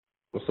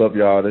What's up,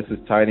 y'all? This is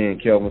Tiny and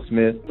Kelvin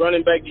Smith.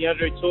 Running back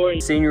DeAndre Torrey.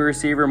 Senior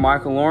receiver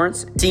Michael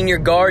Lawrence. Senior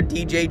guard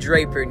DJ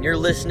Draper, and you're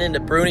listening to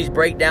Bruni's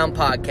Breakdown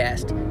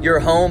Podcast, your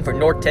home for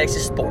North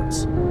Texas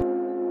sports.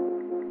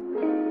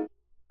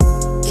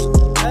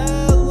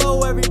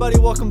 Hello, everybody.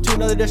 Welcome to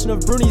another edition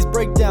of Bruni's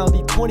Breakdown,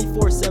 the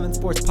 24/7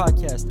 sports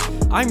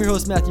podcast. I'm your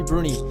host, Matthew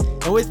Bruni,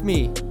 and with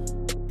me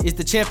is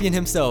the champion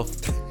himself,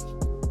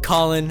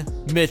 Colin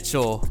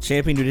Mitchell.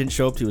 Champion who didn't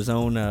show up to his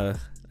own,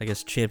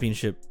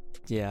 championship.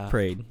 Yeah,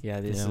 parade. Yeah,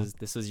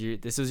 this was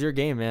your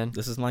game, man.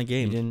 This is my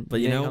game. You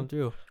didn't come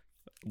through.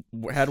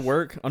 Had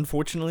work,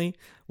 unfortunately.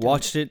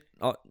 Watched it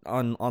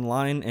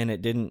online, and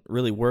it didn't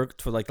really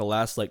work for like the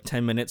last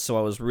 10 minutes. So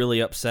I was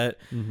really upset.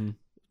 Mm-hmm.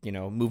 You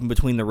know, moving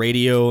between the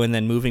radio and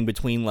then moving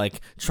between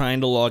trying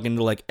to log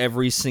into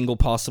every single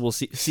possible.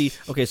 See,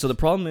 okay. So the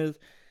problem is,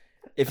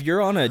 if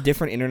you're on a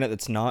different internet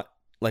that's not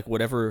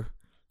whatever,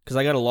 because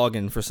I got to log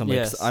in for somebody.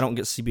 Yes. I don't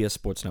get CBS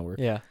Sports Network.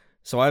 Yeah.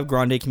 So I have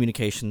Grande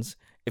Communications.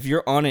 If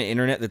you're on an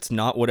internet that's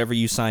not whatever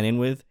you sign in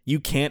with, you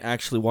can't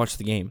actually watch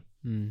the game.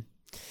 And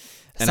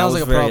Sounds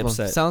like a problem.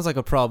 Upset. Sounds like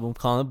a problem,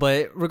 Colin.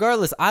 But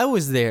regardless, I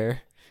was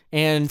there,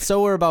 and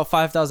so were about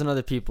 5,000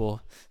 other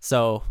people.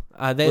 So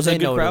they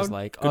know what it was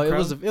like.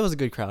 It was a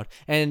good crowd,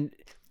 and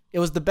it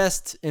was the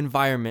best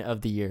environment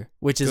of the year,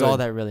 which is all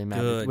that really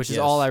mattered. Which is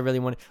all I really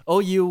wanted.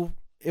 OU,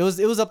 it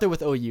was up there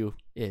with OU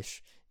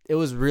ish. It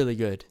was really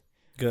good.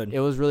 Good. It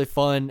was really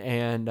fun,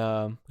 and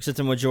except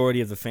the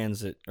majority of the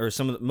fans a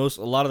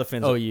lot of the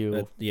fans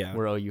OU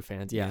were OU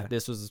fans. Yeah,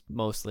 this was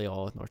mostly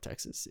all North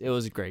Texas. It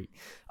was great.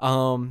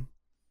 Man,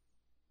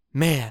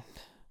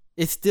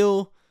 it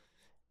still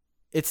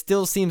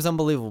seems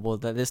unbelievable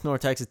that this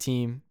North Texas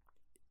team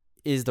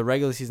is the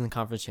regular season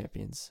conference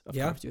champions of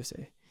Conference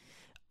USA.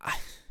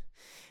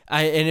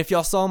 And if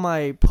y'all saw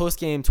my post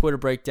game Twitter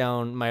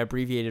breakdown, my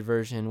abbreviated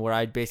version, where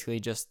I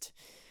basically just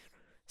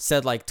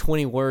said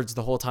 20 words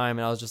the whole time,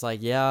 and I was just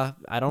like, yeah,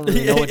 I don't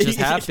really know what just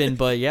happened,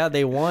 but yeah,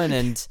 they won,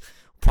 and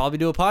probably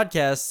do a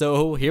podcast.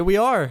 So here we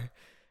are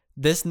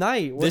this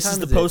night. This is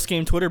the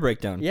post-game Twitter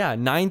breakdown. Yeah,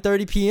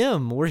 9:30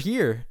 p.m. We're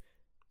here.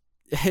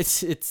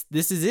 This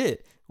is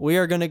it. We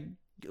are gonna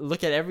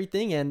look at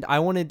everything, and I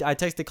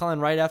texted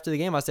Colin right after the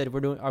game. I said,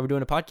 are we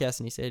doing a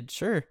podcast? And he said,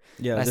 sure.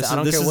 Yeah, this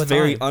is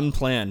very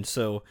unplanned.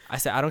 So I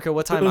said, I don't care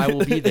what time, I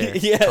will be there.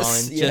 Yes,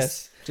 Colin.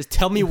 Just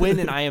tell me when,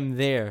 and I am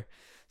there.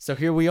 So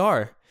here we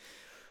are.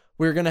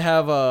 We're going to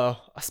have a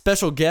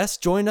special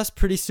guest join us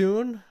pretty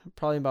soon,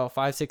 probably about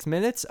 5-6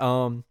 minutes.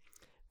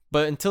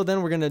 But until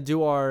then, we're going to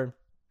do our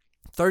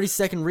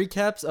 30-second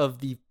recaps of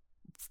the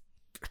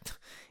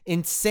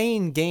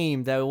insane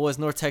game that was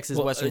North Texas,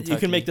 Western Kentucky. You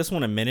can make this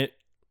one a minute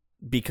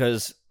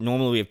because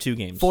normally we have two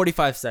games.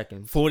 45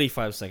 seconds.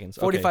 45 seconds.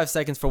 Okay. 45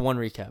 seconds for one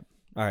recap.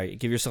 All right,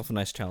 give yourself a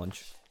nice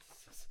challenge.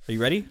 Are you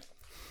ready?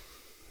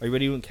 Are you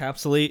ready to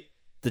encapsulate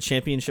the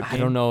championship game? I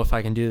don't know if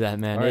I can do that,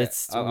 man. Right.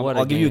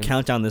 I'll give you a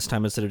countdown this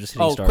time instead of just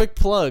hitting start. Quick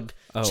plug.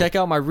 Check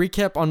out my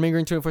recap on Mean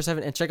Green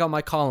 24/7 and check out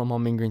my column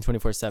on Mean Green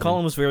 24/7.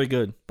 Column was very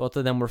good. Both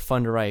of them were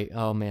fun to write.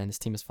 Oh, man, this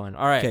team is fun.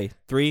 All right. Okay,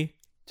 3,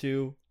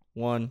 2,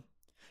 1.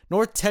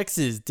 North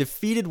Texas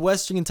defeated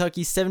Western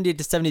Kentucky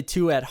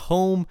 78-72 at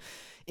home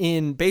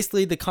in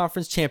basically the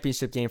conference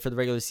championship game for the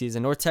regular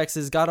season. North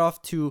Texas got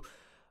off to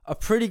a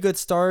pretty good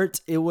start.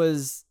 It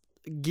was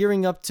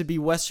gearing up to be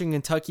Western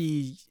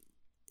Kentucky.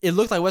 It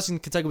looked like Western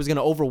Kentucky was going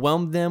to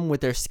overwhelm them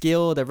with their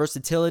skill, their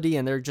versatility,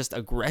 and their just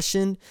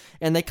aggression.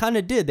 And they kind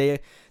of did.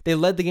 They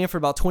led the game for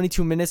about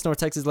 22 minutes. North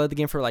Texas led the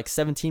game for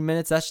 17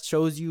 minutes. That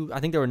shows you,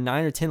 I think there were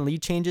 9 or 10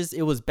 lead changes.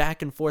 It was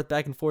back and forth,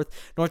 back and forth.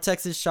 North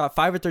Texas shot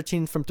 5 or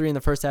 13 from 3 in the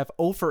first half,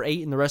 0 for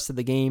 8 in the rest of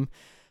the game.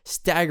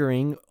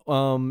 Staggering.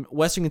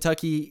 Western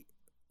Kentucky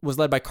was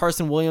led by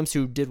Carson Williams,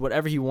 who did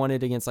whatever he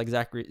wanted against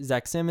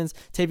Zach Simmons.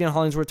 Tavion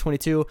Hollingsworth,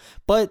 22.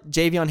 But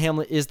Javion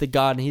Hamlet is the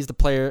god, and he's the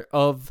player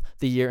of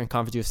the year in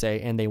Conference USA,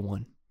 and they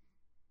won.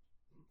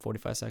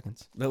 45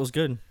 seconds. That was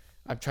good.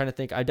 I'm trying to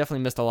think. I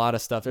definitely missed a lot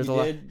of stuff. There's a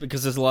lot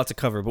because there's a lot to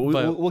cover, but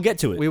we'll get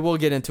to it. We will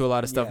get into a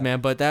lot of stuff,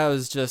 man. But that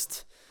was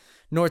just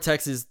North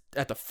Texas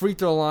at the free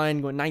throw line,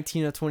 going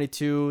 19 of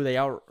 22.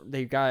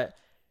 They got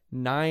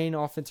 9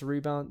 offensive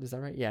rebounds. Is that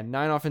right? Yeah,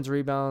 9 offensive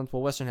rebounds.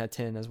 Well, Western had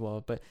 10 as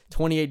well, but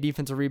 28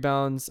 defensive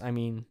rebounds. I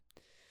mean,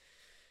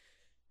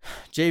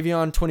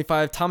 Javion,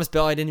 25. Thomas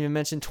Bell, I didn't even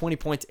mention, 20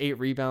 points, 8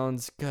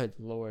 rebounds. Good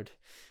Lord.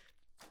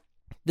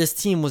 This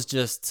team was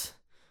just...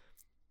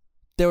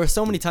 There were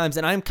so many times,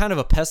 and I'm kind of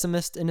a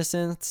pessimist in a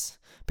sense,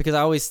 because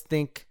I always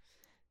think,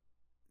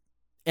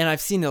 and I've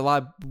seen it a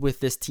lot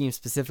with this team,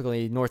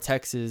 specifically North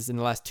Texas, in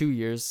the last 2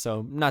 years,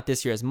 so not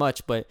this year as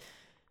much, but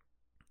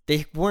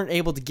they weren't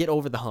able to get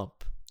over the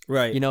hump.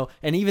 Right.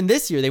 And even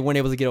this year, they weren't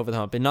able to get over the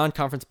hump in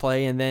non-conference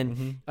play, and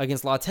then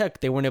against La Tech,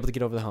 they weren't able to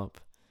get over the hump.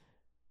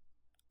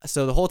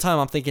 So the whole time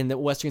I'm thinking that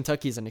Western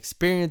Kentucky is an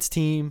experienced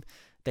team.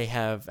 They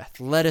have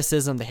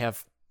athleticism. They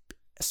have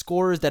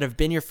scorers that have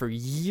been here for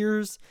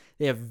years.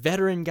 They have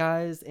veteran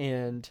guys,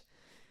 and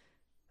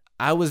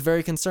I was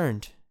very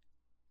concerned.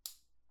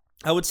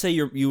 I would say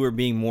you were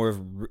being more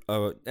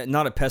of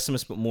not a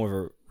pessimist, but more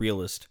of a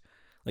realist.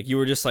 Like you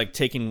were just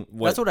taking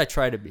what... That's what I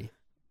try to be.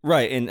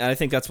 Right, and I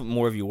think that's what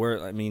more of you were.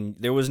 I mean,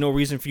 there was no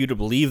reason for you to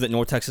believe that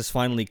North Texas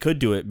finally could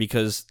do it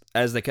because,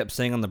 as they kept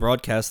saying on the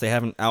broadcast, they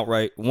haven't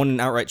won an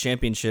outright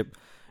championship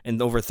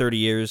in over 30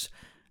 years,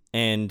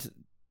 and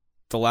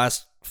the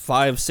last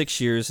 5-6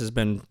 years has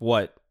been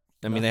what?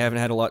 I mean, they haven't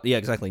had a lot. Yeah,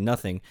 exactly,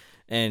 nothing.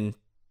 And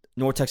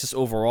North Texas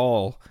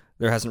overall,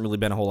 there hasn't really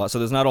been a whole lot. So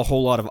there's not a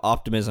whole lot of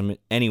optimism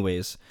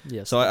anyways.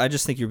 Yes. So I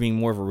just think you're being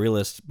more of a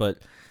realist, but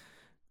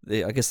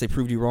I guess they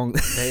proved you wrong.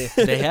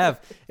 They have.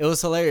 It was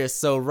hilarious.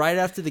 So right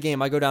after the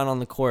game, I go down on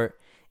the court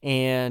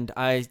and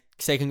I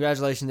say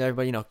congratulations to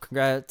everybody.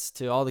 Congrats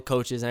to all the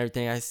coaches and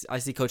everything. I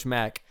see Coach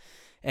Mack,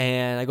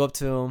 and I go up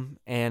to him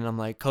and I'm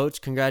like,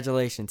 Coach,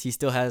 congratulations. He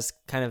still has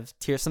kind of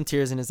some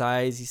tears in his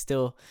eyes. He's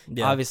still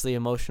obviously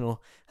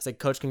emotional. I said,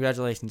 Coach,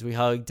 congratulations. We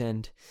hugged,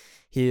 and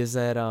he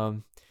said,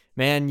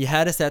 man, you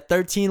had us at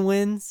 13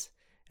 wins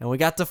and we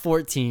got to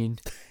 14.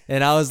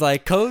 And I was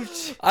like,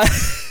 Coach,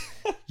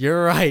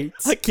 you're right.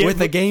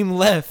 With a game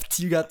left,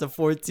 you got to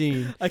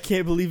 14. I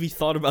can't believe he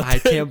thought about that. I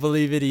can't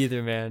believe it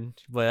either, man.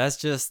 But that's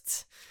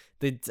just...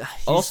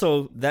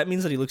 Also, that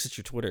means that he looks at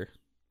your Twitter.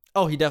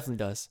 Oh, he definitely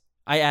does.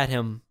 I add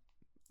him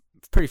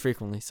pretty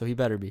frequently, so he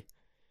better be.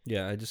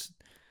 Yeah, he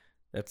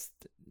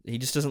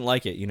just doesn't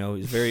like it,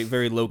 He's very,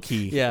 very low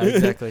key. Yeah,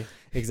 exactly.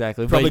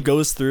 Probably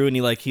goes through and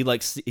he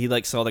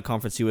saw the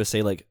Conference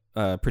USA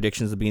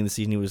predictions at the beginning of the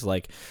season. He was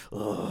like,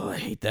 "Oh, I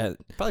hate that."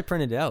 Probably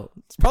printed it out.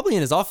 It's probably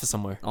in his office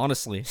somewhere.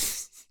 Honestly,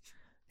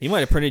 he might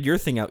have printed your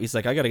thing out. He's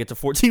like, "I got to get to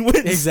 14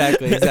 wins."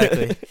 Exactly.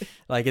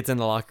 Like it's in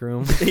the locker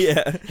room.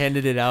 Yeah,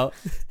 handed it out.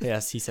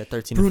 Yes, he said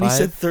 13. Bruni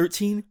said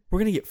 13. We're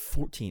gonna get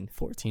 14.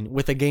 14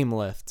 with a game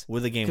left.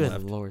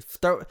 Good Lord,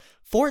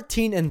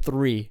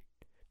 14-3,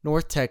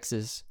 North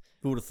Texas.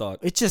 Who would have thought?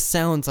 It just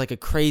sounds like a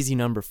crazy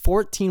number.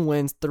 14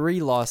 wins,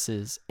 3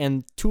 losses,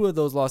 and 2 of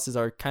those losses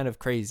are kind of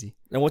crazy.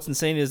 And what's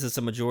insane is it's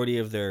a majority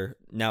of their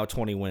now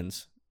 20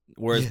 wins.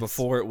 Whereas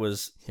before it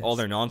was all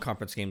their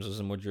non-conference games was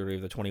a majority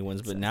of the 20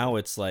 wins. But now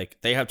it's like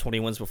they have 20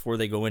 wins before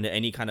they go into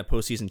any kind of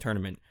postseason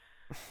tournament.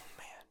 Oh,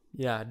 man.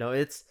 Yeah, no,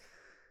 it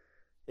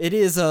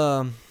is,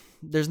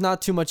 there's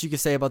not too much you can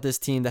say about this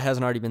team that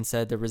hasn't already been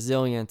said. The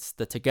resilience,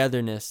 the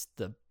togetherness,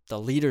 the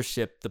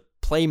leadership, the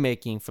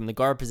playmaking from the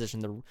guard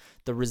position,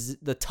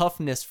 the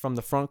toughness from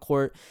the front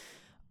court,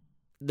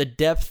 the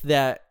depth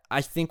that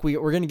I think we're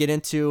going to get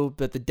into,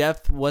 but the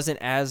depth wasn't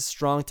as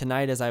strong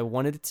tonight as I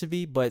wanted it to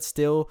be, but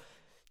still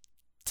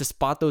to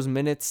spot those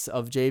minutes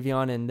of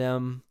Javion and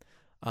them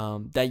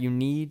that you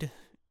need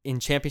in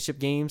championship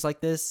games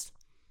like this,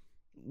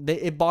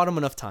 it bought them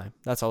enough time.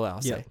 That's all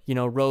I'll say.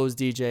 Rose,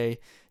 DJ,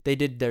 they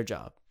did their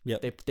job.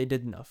 Yep. They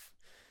did enough.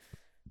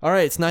 All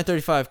right, it's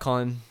 9:35,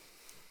 Colin.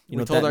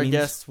 We told our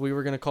guests we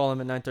were going to call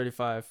him at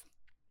 9:35.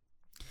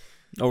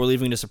 Oh, we're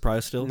leaving it a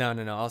surprise still? No.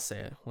 I'll say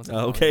it.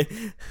 Okay.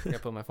 I got to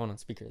put my phone on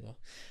speaker, though.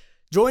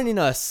 Joining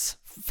us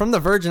from the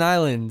Virgin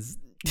Islands.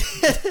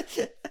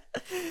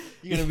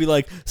 You're going to be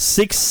like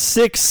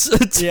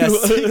 6'6". Yeah,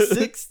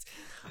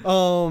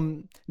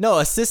 6'6". No,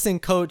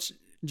 assistant coach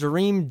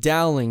Jareem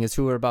Dowling is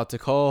who we're about to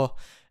call.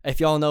 If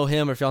y'all know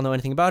him or if y'all know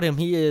anything about him,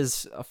 he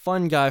is a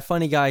funny guy.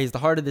 He's the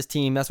heart of this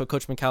team. That's what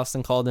Coach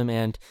McAlston called him,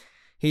 and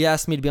he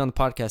asked me to be on the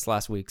podcast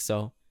last week,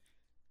 so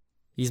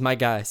he's my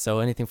guy, so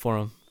anything for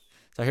him.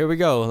 So here we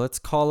go. Let's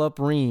call up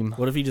Reem.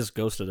 What if he just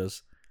ghosted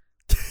us?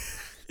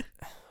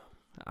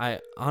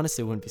 I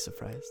honestly wouldn't be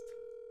surprised.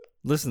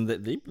 Listen,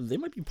 they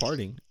might be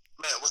partying.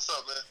 Man, what's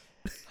up,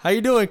 man? How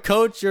you doing,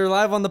 Coach? You're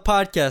live on the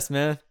podcast,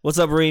 man. What's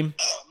up, Reem?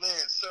 Oh, man,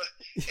 so,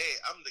 hey,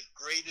 I'm the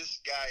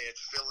greatest guy at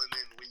filling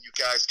in when you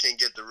guys can't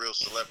get the real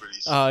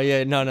celebrities. Oh,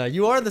 yeah, no.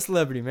 You are the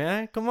celebrity,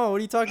 man. Come on, what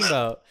are you talking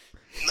about?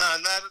 Nah,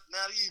 not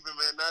even,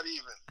 man, not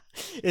even.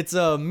 It's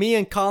me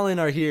and Colin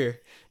are here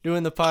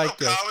doing the podcast.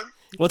 What's up, Colin?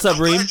 What's up,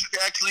 Reem? I'm glad you could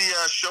actually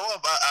show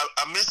up.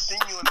 I missed seeing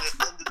you in the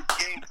end of the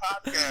game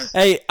podcast.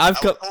 Hey, I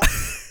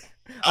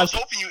was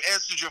hoping you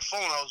answered your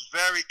phone. I was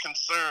very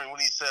concerned when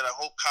he said, I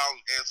hope Colin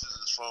answers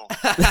his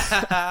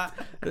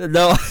phone.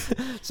 No,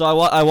 so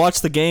I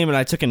watched the game and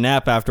I took a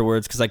nap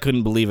afterwards because I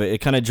couldn't believe it. It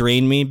kind of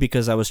drained me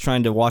because I was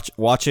trying to watch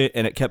it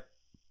and it kept,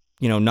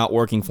 not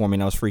working for me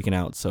and I was freaking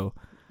out. So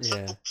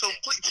yeah. So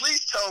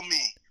please tell me,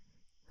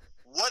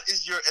 what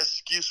is your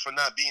excuse for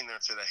not being there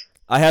today?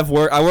 I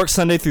work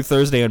Sunday through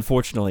Thursday,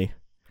 unfortunately.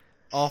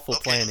 Awful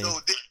planning. So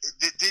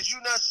did you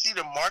not see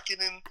the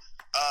marketing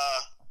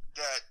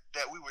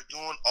that we were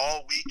doing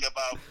all week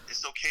about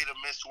it's okay to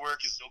miss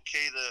work, it's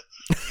okay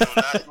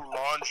to not do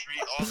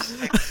laundry, all this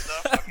type of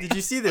stuff? I mean, did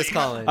you see this,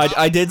 Colin?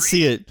 I did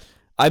see it.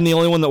 I'm the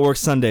only one that works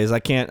Sundays. I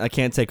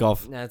can't take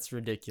off. That's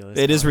ridiculous.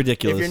 It is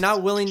ridiculous. If you're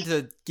not willing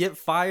to get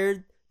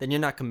fired, then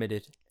you're not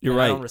committed. You're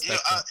right. I don't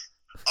respect that.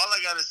 All I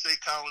gotta say,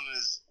 Colin,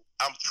 is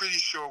I'm pretty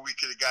sure we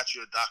could have got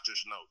you a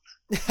doctor's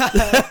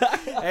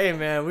note. Hey,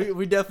 man,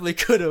 we definitely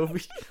could have.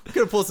 We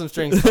could have pulled some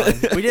strings, Colin.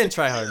 We didn't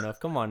try hard enough.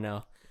 Come on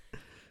now.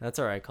 That's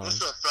all right, Colin.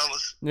 What's up,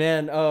 fellas?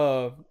 Man,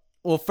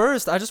 well,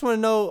 first, I just want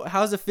to know,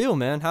 how's it feel,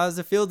 man? How does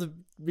it feel to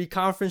be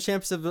conference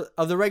champions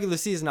of the regular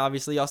season?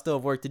 Obviously, y'all still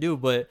have work to do,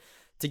 but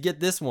to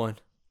get this one.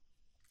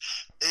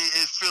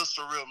 It feels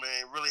surreal, man.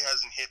 It really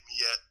hasn't hit me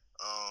yet.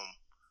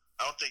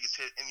 think it's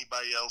hit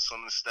anybody else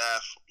on the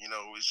staff. You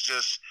know, it's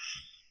just,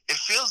 it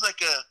feels like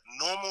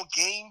a normal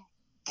game,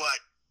 but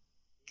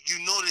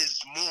you know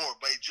there's more,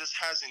 but it just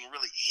hasn't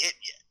really hit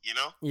yet, you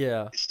know?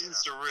 Yeah. It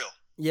seems surreal.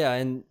 Yeah,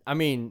 and I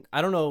mean,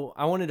 I don't know.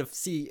 I wanted to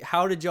see,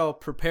 how did y'all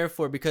prepare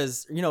for it?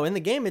 Because, you know, in the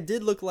game, it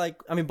did look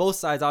like, I mean, both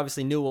sides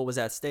obviously knew what was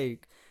at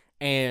stake.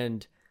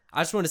 And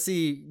I just want to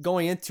see,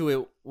 going into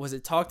it, was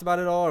it talked about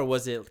at all, or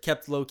was it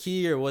kept low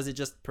key, or was it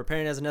just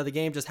preparing as another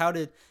game? Just how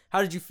did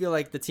you feel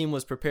like the team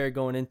was prepared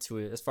going into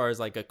it, as far as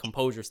like a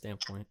composure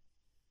standpoint?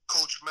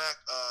 Coach Mack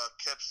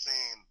kept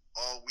saying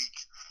all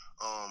week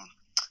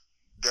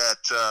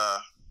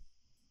that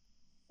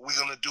we're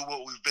going to do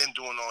what we've been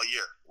doing all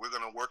year. We're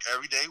going to work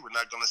every day. We're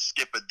not going to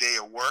skip a day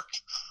of work.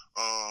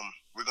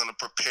 We're going to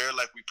prepare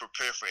like we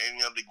prepare for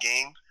any other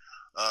game.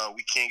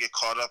 We can't get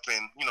caught up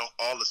in, you know,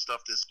 all the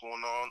stuff that's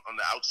going on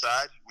the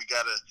outside. We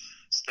got to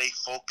stay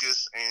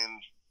focused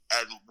and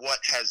what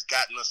has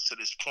gotten us to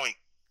this point.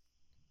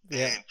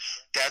 Yeah. And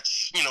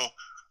that's, you know,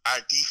 our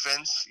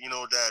defense, you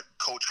know, that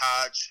Coach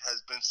Hodge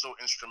has been so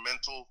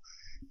instrumental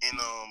in,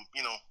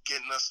 you know,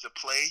 getting us to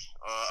play,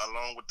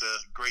 along with the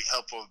great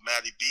help of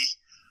Matty B.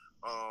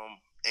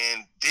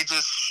 And they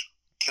just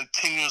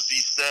continuously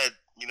said,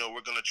 you know,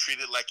 we're going to treat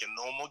it like a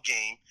normal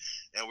game,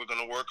 and we're going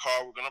to work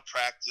hard. We're going to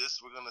practice.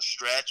 We're going to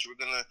stretch. We're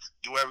going to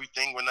do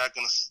everything. We're not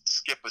going to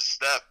skip a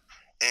step.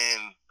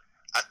 And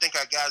I think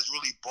our guys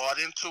really bought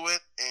into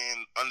it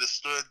and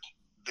understood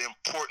the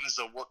importance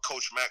of what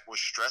Coach Mack was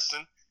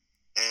stressing.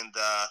 And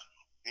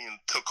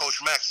to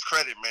Coach Mack's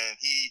credit, man,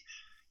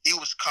 he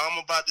was calm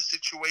about the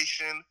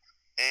situation,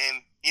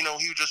 and, you know,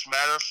 he was just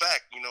matter of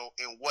fact, you know,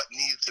 in what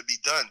needed to be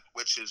done,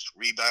 which is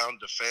rebound,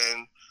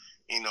 defend,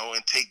 you know,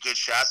 and take good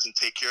shots and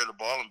take care of the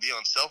ball and be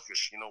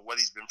unselfish, you know, what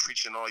he's been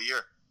preaching all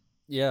year.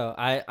 Yeah,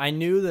 I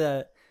knew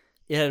that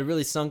it had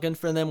really sunk in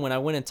for them when I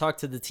went and talked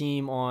to the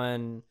team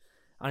on,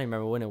 I don't even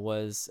remember when it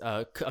was,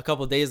 a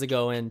couple of days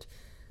ago, and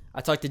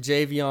I talked to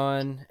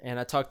Javion and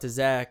I talked to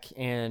Zach,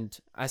 and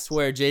I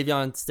swear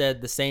Javion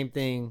said the same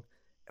thing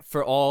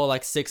for all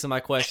like 6 of my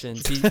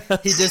questions. He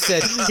just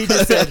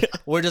said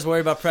we're just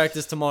worried about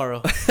practice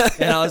tomorrow.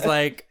 And I was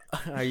like,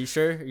 are you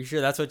sure? Are you sure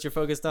that's what you're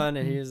focused on?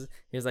 And he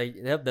was like,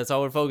 yep, that's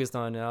all we're focused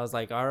on. And I was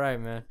like, all right,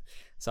 man.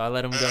 So I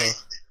let him go.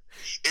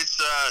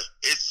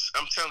 It's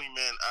I'm telling you,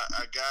 man,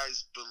 our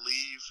guys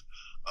believe,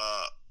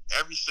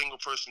 every single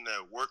person that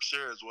works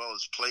here as well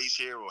as plays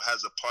here or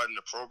has a part in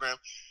the program,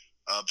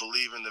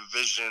 believe in the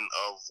vision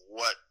of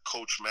what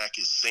Coach Mack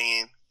is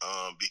saying,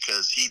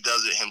 because he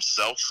does it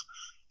himself,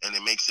 and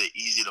it makes it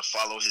easy to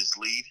follow his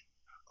lead.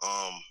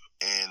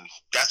 And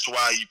that's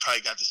why you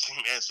probably got the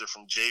same answer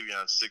from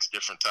Javion 6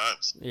 different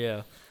times.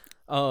 Yeah.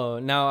 Oh,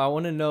 now I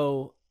want to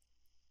know.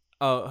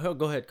 Oh,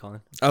 go ahead, Colin.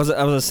 I was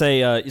gonna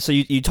say. So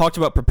you talked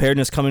about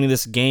preparedness coming to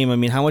this game. I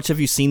mean, how much have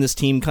you seen this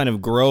team kind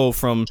of grow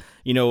from,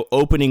 you know,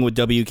 opening with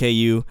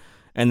WKU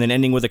and then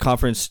ending with a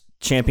conference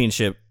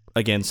championship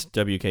against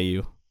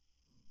WKU?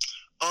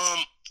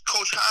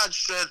 Coach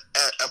Hodge said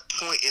at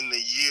a point in the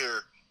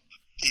year,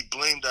 he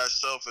blamed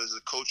ourselves as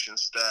a coaching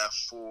staff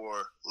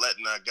for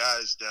letting our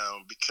guys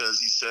down, because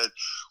he said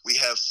we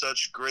have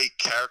such great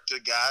character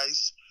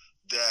guys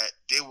that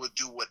they would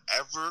do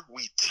whatever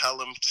we tell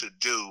them to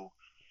do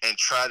and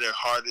try their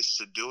hardest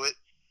to do it.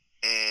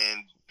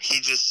 And he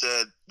just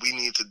said we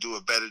need to do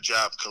a better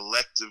job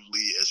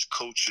collectively as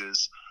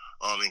coaches,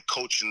 in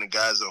coaching the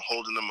guys and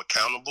holding them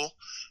accountable.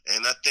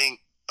 And I think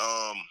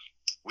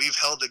we've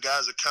held the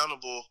guys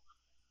accountable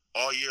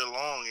all year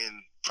long,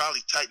 and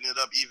probably tighten it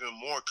up even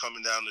more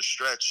coming down the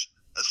stretch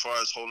as far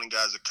as holding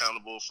guys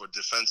accountable for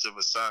defensive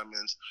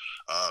assignments,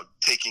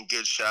 taking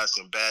good shots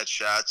and bad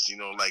shots, you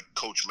know, like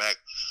Coach Mack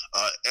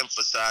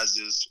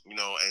emphasizes, you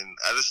know. And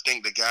I just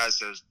think the guys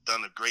have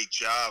done a great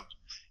job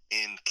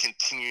in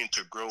continuing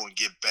to grow and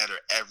get better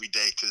every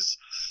day, because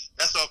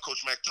that's all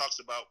Coach Mack talks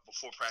about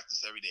before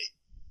practice every day.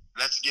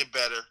 Let's get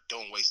better.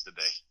 Don't waste a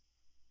day.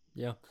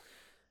 Yeah.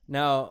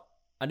 Now,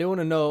 I do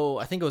want to know,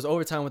 I think it was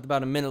overtime with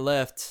about a minute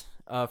left.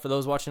 For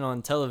those watching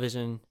on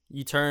television,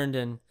 you turned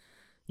and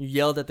you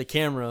yelled at the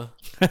camera.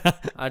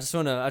 I just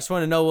want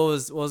to know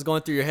what was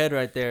going through your head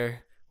right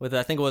there. With,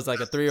 I think it was like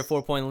a 3 or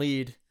 4 point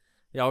lead.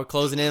 Y'all were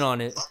closing in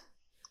on it.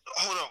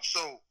 Hold on.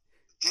 So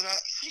did I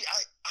see?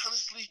 I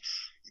honestly,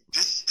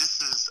 this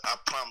is, I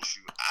promise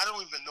you, I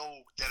don't even know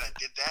that I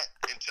did that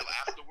until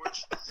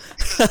afterwards.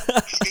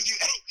 Because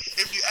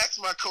if you ask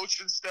my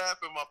coaching staff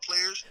and my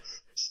players,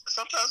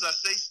 sometimes I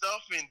say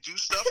stuff and do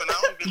stuff and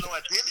I don't even know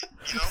I did it,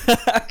 you know?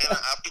 And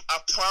I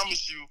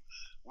promise you,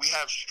 we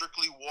have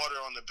strictly water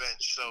on the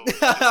bench, so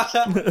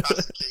there's no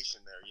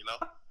intoxication there, you know?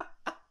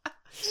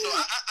 So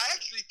I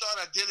actually thought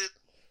I did it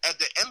at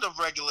the end of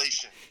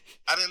regulation.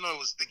 I didn't know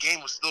the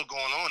game was still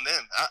going on then.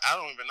 I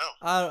don't even know.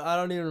 I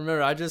don't even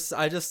remember. I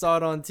just saw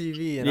it on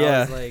TV, and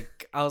yeah.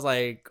 I was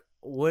like,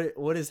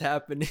 what is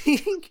happening?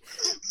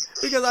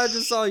 Because I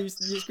just saw you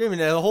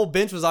screaming, and the whole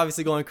bench was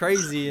obviously going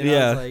crazy, and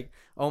I was like,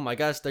 oh my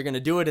gosh, they're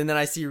gonna do it. And then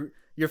I see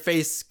your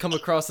face come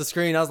across the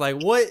screen. I was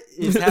like, what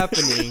is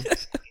happening?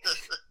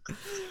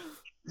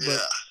 Yeah.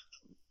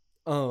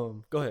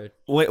 Go ahead.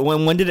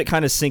 When did it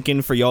kind of sink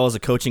in for y'all as a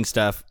coaching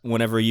staff?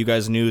 Whenever you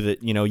guys knew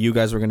that you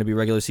guys were going to be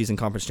regular season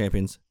conference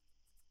champions.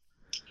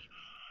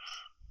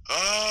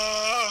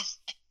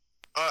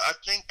 I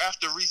think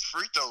after Reese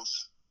free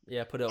throws.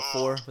 Yeah, put up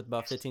 4 with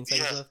about 15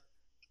 seconds left.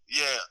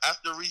 Yeah,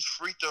 after Reese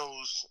free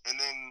throws, and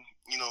then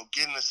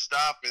getting a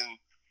stop, and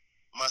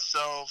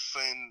myself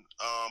and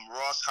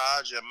Ross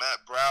Hodge and Matt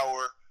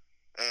Brower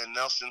and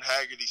Nelson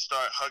Haggerty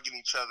start hugging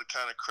each other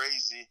kind of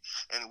crazy,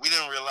 and we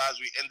didn't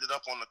realize we ended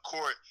up on the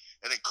court,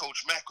 and then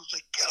Coach Mack was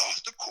like, "Get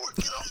off the court,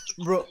 get off the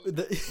court."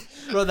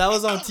 Bro, that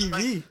was on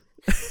TV.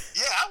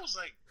 I was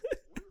like,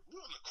 we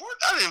on the court?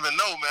 I didn't even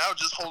know, man. I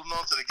was just holding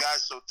on to the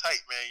guys so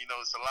tight, man.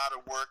 It's a lot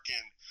of work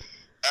and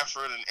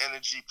effort and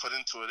energy put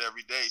into it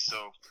every day,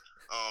 so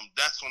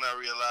that's when I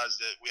realized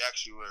that we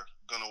actually were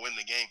going to win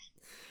the game.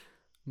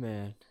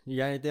 Man, you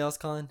got anything else,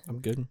 Colin? I'm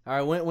good. All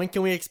right, when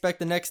can we expect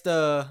the next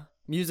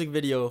music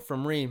video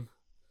from Reem?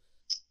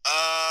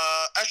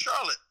 At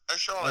Charlotte. I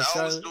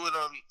always do it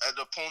at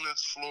the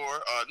opponent's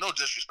floor. No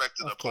disrespect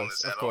to the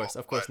opponents at all.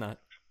 Of course not.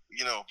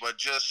 But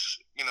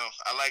just,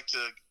 I like to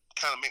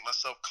kind of make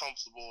myself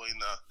comfortable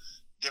in a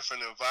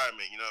different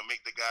environment,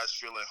 make the guys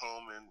feel at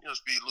home and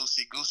just be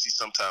loosey-goosey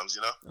sometimes,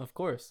 Of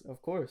course.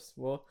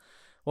 Well,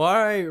 all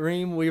right,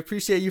 Reem, we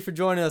appreciate you for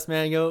joining us,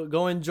 man.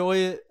 Go enjoy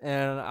it,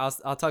 and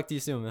I'll talk to you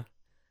soon, man.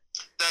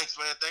 Thanks,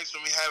 man. Thanks for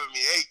having me.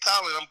 Hey,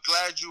 Colin, I'm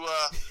glad you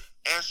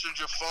answered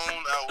your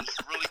phone. I was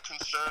really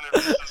concerned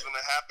if this was going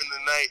to happen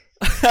tonight,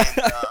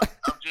 and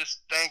I'm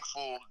just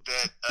thankful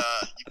that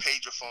you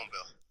paid your phone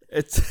bill.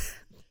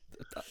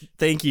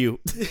 Thank you.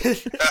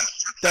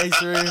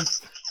 Thanks, Reem. All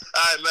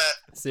right,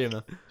 Matt. See you,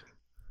 man.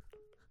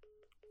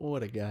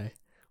 What a guy.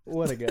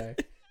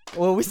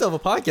 Well, we still have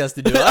a podcast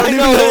to do. I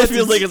know it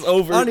feels like it's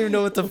over. I don't even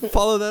know what to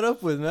follow that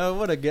up with, man.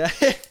 What a guy.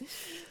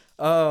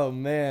 Oh,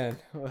 man.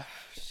 All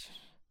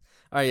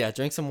right, yeah,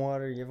 drink some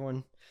water.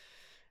 Everyone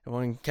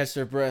catch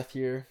their breath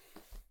here.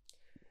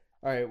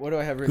 All right, what do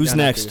I have written Who's down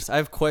next? after this? I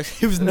have questions.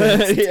 Who's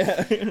next?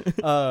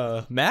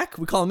 Yeah. Mac?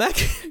 We call him Mac?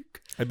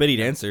 I bet he'd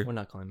answer. We're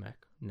not calling Mac.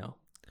 No.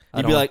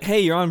 He'd be like, "Hey,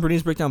 you're on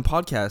Bernie's Breakdown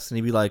podcast," and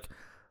he'd be like,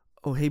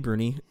 "Oh, hey,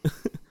 Bernie."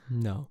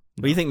 No.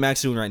 What do you think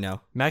Mac's doing right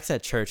now? Mac's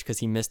at church because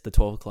he missed the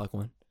 12 o'clock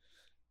one.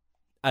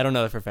 I don't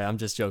know that for a fact. I'm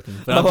just joking.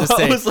 But I'm just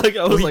saying. I was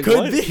like, could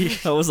what? be.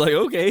 I was like,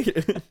 okay.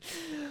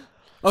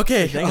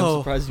 Okay. Dang, I'm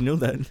surprised you know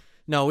that.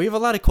 No, we have a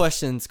lot of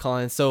questions,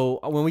 Colin. So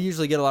when we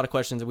usually get a lot of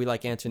questions, we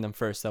like answering them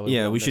first.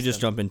 We should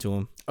just jump into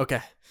them.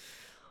 Okay.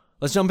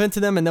 Let's jump into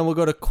them, and then we'll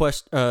go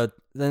to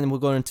then we'll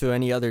go into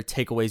any other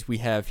takeaways we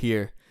have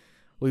here.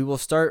 We will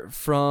start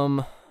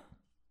from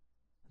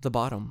the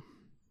bottom,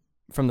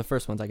 from the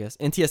first ones, I guess.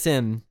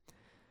 NTSM.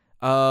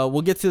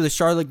 We'll get to the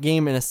Charlotte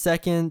game in a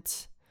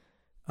second.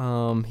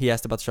 He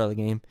asked about the Charlotte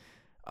game.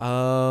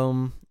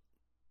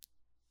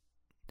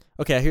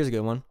 Okay, here's a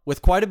good one.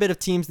 With quite a bit of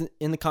teams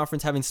in the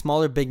conference having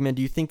smaller big men,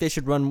 do you think they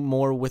should run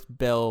more with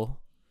Bell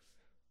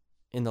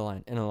in their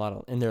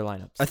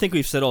lineups? I think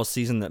we've said all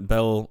season that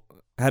Bell,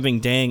 having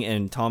Dang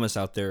and Thomas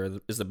out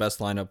there, is the best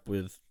lineup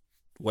with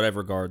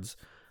whatever guards.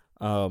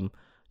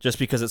 Just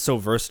because it's so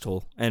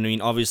versatile. And I mean,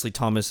 obviously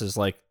Thomas is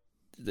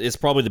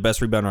probably the best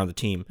rebounder on the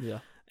team. Yeah.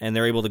 And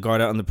they're able to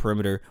guard out on the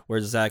perimeter,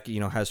 whereas Zach,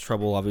 has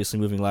trouble obviously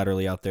moving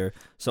laterally out there.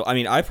 So, I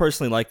mean, I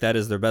personally like that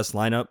as their best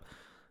lineup.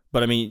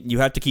 But, I mean, you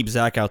have to keep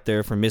Zach out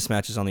there for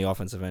mismatches on the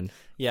offensive end.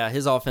 Yeah,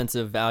 his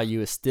offensive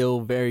value is still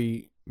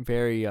very,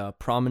 very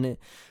prominent.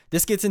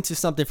 This gets into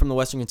something from the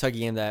Western Kentucky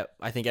game that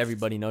I think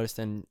everybody noticed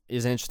and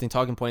is an interesting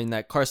talking point, in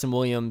that Carson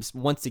Williams,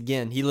 once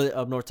again, he lit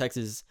up North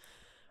Texas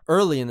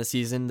early in the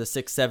season, the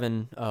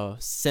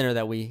 6'7" center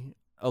that we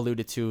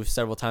alluded to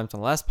several times on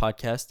the last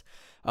podcast.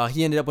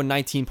 He ended up with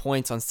 19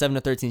 points on 7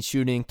 of 13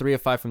 shooting, 3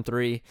 of 5 from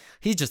 3.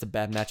 He's just a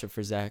bad matchup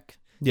for Zach.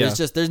 Yeah.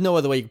 There's no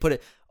other way you can put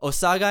it.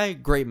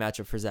 Osagai, great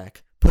matchup for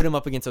Zach. Put him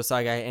up against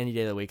Osagai any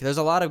day of the week. There's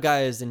a lot of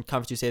guys in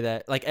Conference USA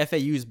that, like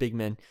FAU's big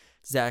men,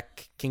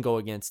 Zach can go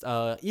against.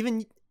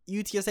 Even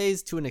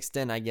UTSA's to an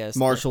extent, I guess.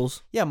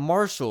 Marshall's.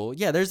 Marshall.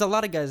 Yeah, there's a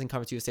lot of guys in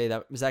Conference USA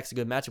that Zach's a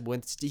good matchup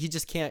with. He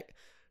just can't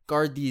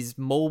guard these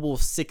mobile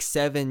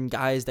 6'7"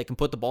 guys that can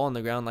put the ball on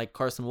the ground like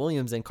Carson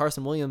Williams. And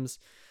Carson Williams,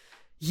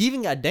 he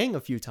even got Dang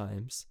a few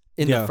times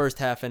in the first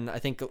half, and I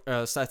think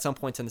at some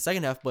points in the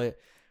second half, but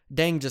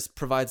Dang just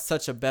provides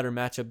such a better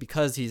matchup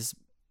because he's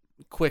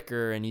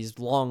quicker and he's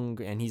long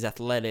and he's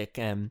athletic,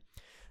 and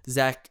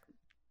Zach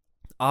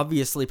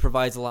obviously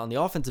provides a lot on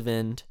the offensive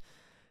end,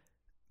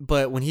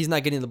 but when he's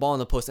not getting the ball in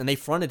the post, and they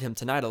fronted him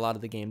tonight a lot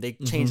of the game, they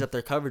changed up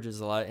their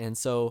coverages a lot, and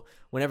so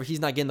whenever he's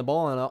not getting the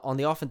ball on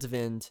the offensive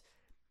end,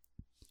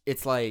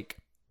 it's like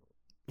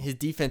his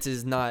defense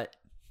is not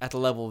at the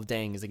level of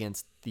Dang is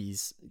against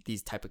these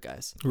type of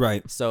guys.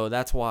 Right. So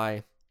that's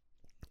why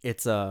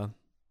it's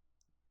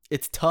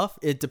tough.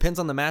 It depends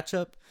on the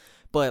matchup.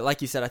 But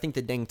like you said, I think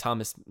the Dang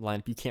Thomas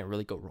lineup you can't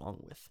really go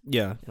wrong with.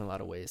 Yeah. In a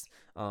lot of ways.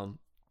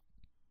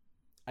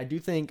 I do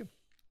think,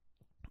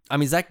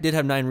 Zach did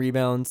have 9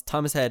 rebounds.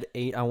 Thomas had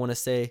 8, I want to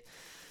say.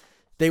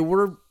 They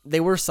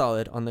were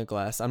solid on the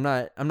glass. I'm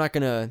not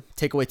gonna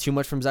take away too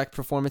much from Zach's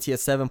performance. He had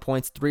 7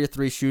 points, 3 of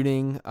 3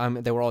 shooting.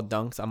 They were all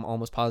dunks. I'm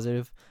almost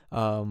positive.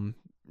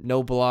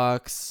 No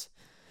blocks.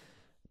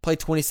 Played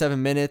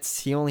 27 minutes.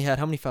 He only had,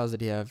 how many fouls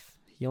did he have?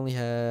 He only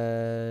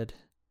had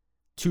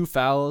 2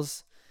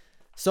 fouls.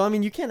 So I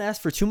mean, you can't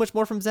ask for too much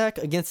more from Zach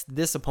against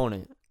this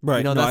opponent. Right.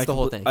 You know, that's the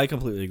whole thing. I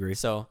completely agree.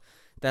 So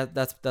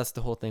that's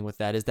the whole thing with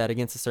that, is that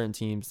against certain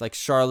teams like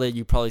Charlotte,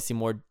 you probably see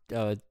more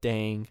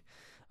Dang.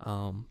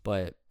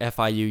 But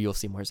FIU, you'll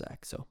see more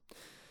Zach. So,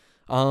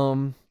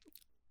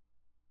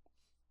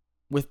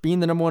 with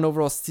being the number 1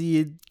 overall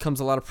seed comes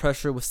a lot of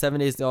pressure. With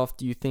 7 days off,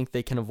 do you think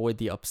they can avoid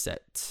the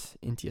upset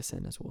in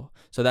TSN as well?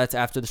 So that's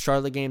after the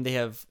Charlotte game. They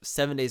have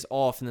 7 days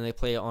off, and then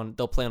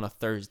they'll play on a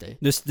Thursday.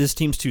 This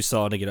team's too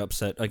solid to get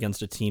upset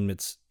against a team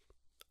that's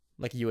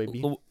Like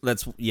UAB.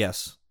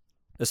 Yes,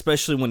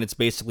 especially when it's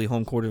basically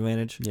home court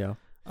advantage. Yeah.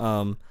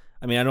 I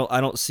mean,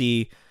 I don't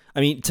see.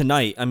 I mean,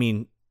 tonight. I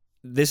mean,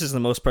 this is the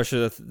most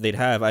pressure that they'd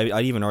have.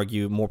 I'd even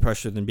argue more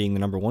pressure than being the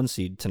number 1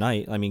 seed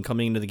tonight. I mean,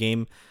 coming into the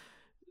game,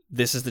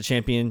 this is the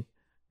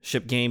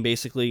championship game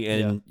basically,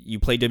 and you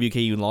played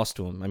WKU and lost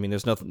to them. I mean,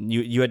 there's nothing.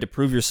 You had to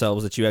prove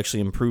yourselves that you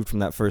actually improved from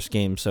that first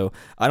game. So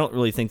I don't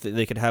really think that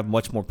they could have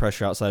much more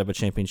pressure outside of a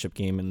championship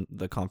game in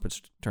the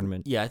conference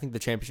tournament. Yeah, I think the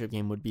championship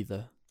game would be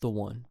the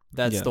one.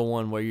 That's the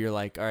one where you're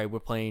like, all right, we're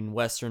playing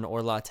Western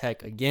or La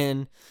Tech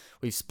again.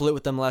 We've split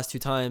with them the last 2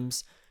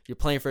 times. You're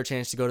playing for a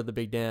chance to go to the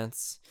big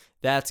dance.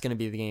 That's going to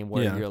be the game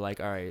where you're like,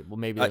 all right, well,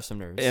 maybe there's some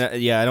nerves.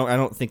 I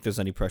don't think there's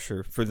any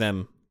pressure for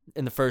them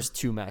in the first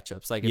 2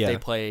 matchups. Like if they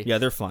play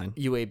they're fine.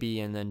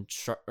 UAB and then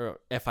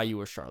FIU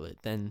or Charlotte,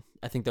 then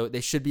I think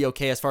they should be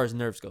okay as far as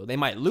nerves go. They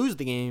might lose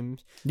the game,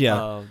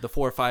 the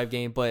 4 or 5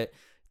 game, but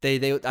they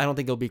I don't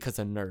think it'll be because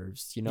of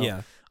nerves, you know?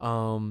 Yeah.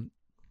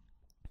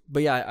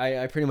 But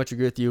yeah, I pretty much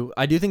agree with you.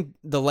 I do think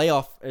the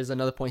layoff is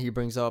another point he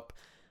brings up.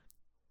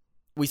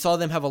 We saw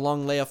them have a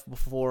long layoff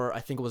before.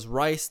 I think it was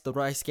the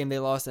Rice game they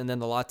lost, and then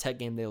the La Tech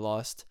game they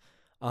lost.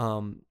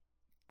 But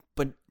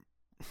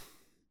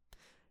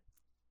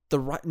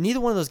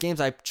neither one of those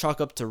games I chalk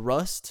up to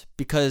rust,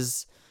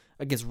 because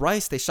against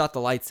Rice they shot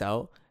the lights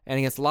out, and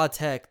against La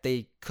Tech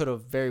they could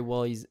have very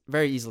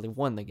easily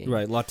won the game.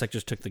 Right, La Tech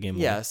just took the game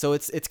away. Yeah, so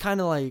it's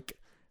kind of like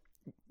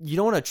you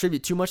don't want to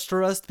attribute too much to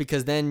rust,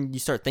 because then you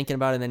start thinking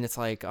about it, and then it's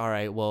like, all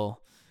right,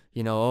 well,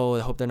 you know, I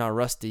hope they're not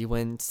rusty.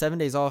 When 7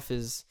 days off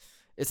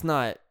it's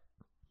not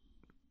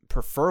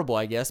preferable,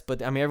 I guess,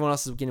 but I mean, everyone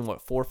else is getting 4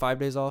 or 5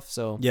 days off,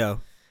 so yeah,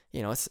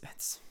 you know, it's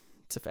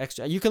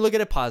extra. You can look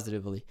at it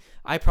positively.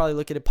 I probably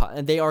look at it,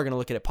 and they are going to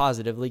look at it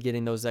positively,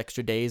 getting those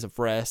extra days of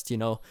rest. You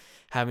know,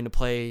 having to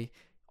play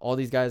all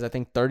these guys. I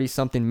think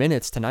 30-something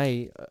minutes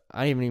tonight.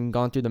 I haven't even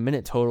gone through the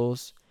minute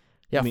totals.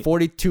 Yeah,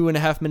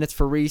 42.5 minutes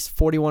for Reese,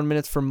 41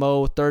 minutes for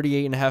Mo,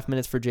 38.5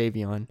 minutes for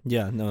Javion.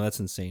 Yeah, no, that's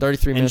insane.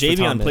 33 minutes. And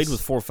for Javion Thomas. played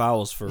with 4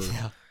 fouls for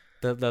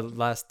the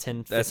last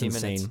 10, 15 that's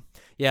minutes. insane.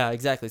 Yeah,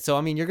 exactly. So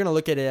I mean, you're gonna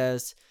look at it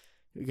as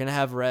you're gonna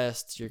have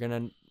rest. You're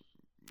gonna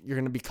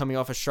be coming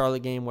off a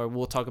Charlotte game where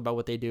we'll talk about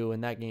what they do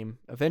in that game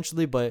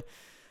eventually. But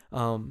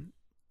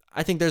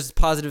I think there's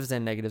positives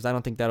and negatives. I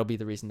don't think that'll be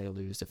the reason they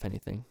lose, if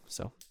anything.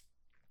 So,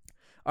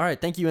 all right,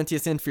 thank you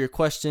NTSN for your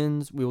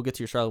questions. We will get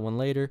to your Charlotte one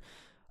later.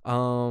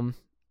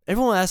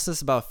 Everyone asked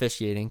us about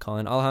officiating,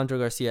 Colin. Alejandro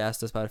Garcia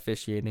asked us about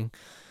officiating.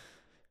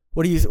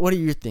 What do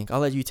you think? I'll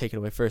let you take it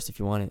away first if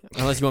you want it.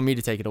 Unless you want me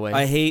to take it away.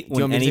 I hate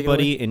when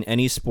anybody in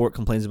any sport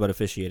complains about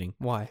officiating.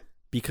 Why?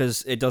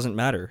 Because it doesn't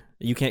matter.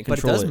 You can't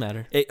control it. But it does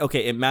matter.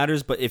 It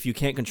matters, but if you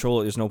can't control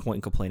it, there's no point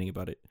in complaining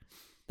about it.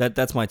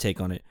 That's my take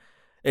on it.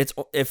 It's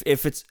if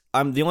it's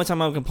the only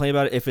time I would complain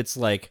about it if it's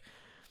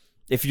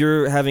if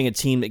you're having a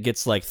team that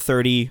gets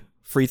 30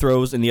 free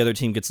throws and the other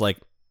team gets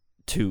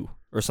 2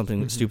 or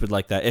something stupid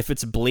like that. If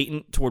it's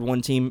blatant toward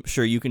one team,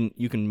 sure you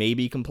can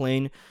maybe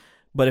complain.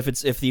 But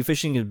if the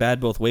officiating is bad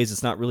both ways,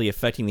 it's not really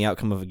affecting the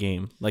outcome of a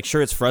game.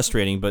 Sure, it's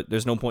frustrating, but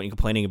there's no point in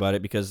complaining about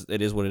it because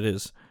it is what it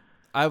is.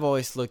 I've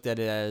always looked at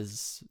it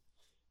as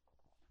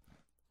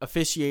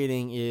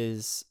officiating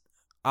is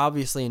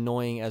obviously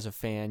annoying as a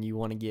fan. You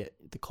want to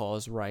get the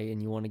calls right,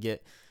 and you want to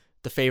get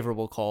the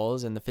favorable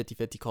calls and the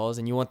 50-50 calls,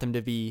 and you want them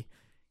to be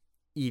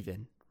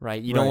even,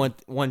 right? You don't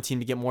want one team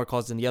to get more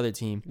calls than the other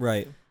team.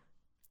 Right.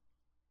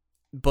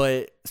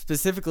 But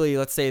specifically,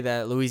 let's say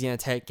that Louisiana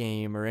Tech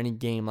game or any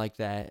game like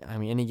that, I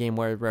mean, any game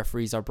where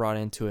referees are brought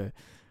into it,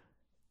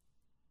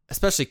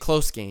 especially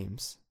close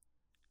games,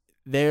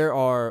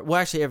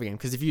 actually every game,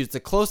 because if it's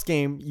a close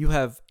game, you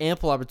have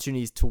ample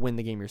opportunities to win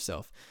the game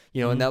yourself.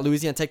 You know, in that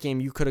Louisiana Tech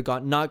game, you could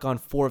have not gone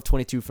 4 of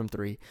 22 from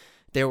 3.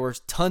 There were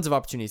tons of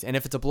opportunities. And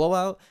if it's a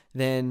blowout,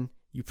 then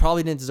you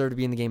probably didn't deserve to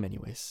be in the game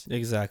anyways.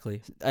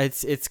 Exactly.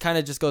 It's kind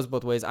of just goes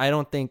both ways. I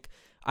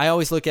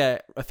always look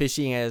at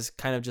officiating as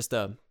kind of just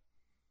a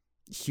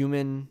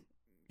human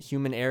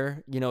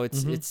error. You know,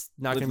 it's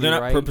not going to be right. They're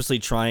not purposely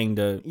trying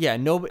to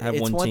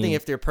it's one thing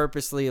if they're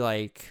purposely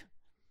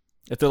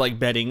if they're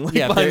betting.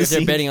 If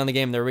they're betting on the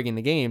game, they're rigging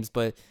the games,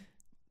 but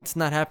it's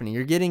not happening.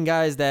 You're getting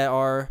guys that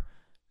are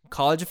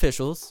college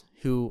officials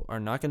who are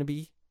not going to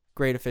be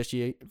great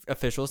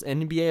officials.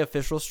 NBA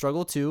officials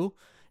struggle too.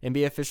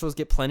 NBA officials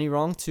get plenty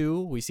wrong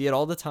too. We see it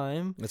all the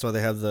time. That's why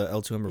they have the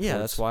L2M reports. Yeah,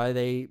 that's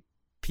why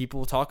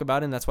people talk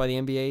about it, and that's why the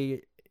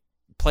NBA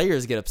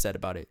players get upset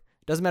about it.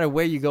 Doesn't matter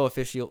where you go,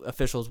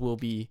 officials will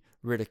be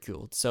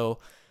ridiculed. So,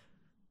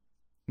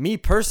 me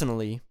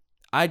personally,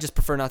 I just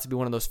prefer not to be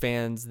one of those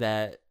fans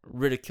that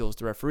ridicules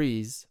the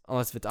referees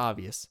unless it's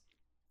obvious.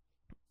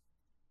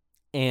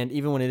 And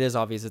even when it is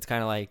obvious, it's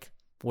kind of like,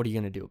 what are you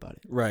going to do about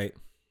it? Right.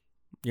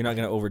 You're not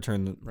going to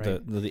overturn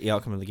the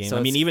outcome of the game. So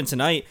I mean, even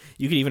tonight,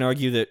 you could even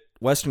argue that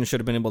Western should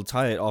have been able to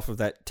tie it off of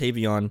that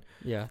Tavion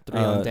 3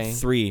 on Dang.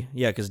 3.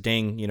 Yeah, because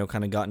Dang,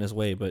 kind of got in his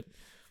way, but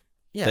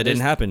yeah, that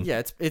didn't happen.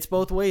 Yeah, it's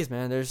both ways,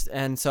 man.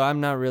 And so I've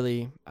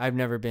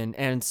never been.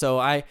 And so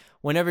I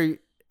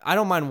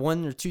don't mind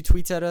 1 or 2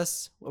 tweets at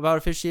us about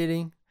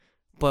officiating,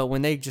 but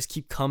when they just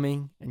keep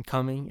coming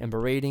and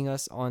berating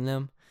us on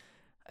them,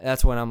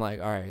 that's when I'm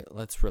like, all right,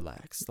 let's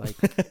relax. Like,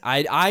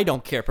 I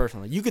don't care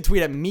personally. You can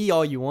tweet at me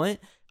all you want.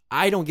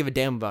 I don't give a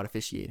damn about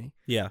officiating.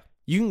 Yeah.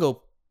 You can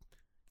go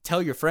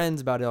tell your friends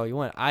about it all you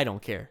want. I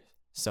don't care.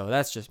 So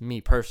that's just me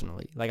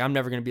personally. Like, I'm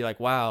never going to be like,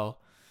 wow,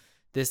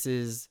 this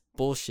is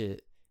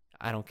bullshit.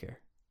 I don't care.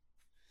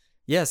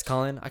 Yes,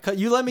 Colin.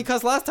 You let me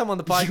cuss last time on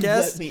the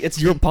podcast.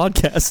 It's your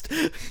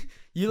podcast.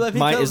 You let me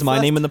cuss. Is my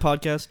name in the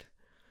podcast?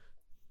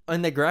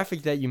 On the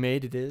graphic that you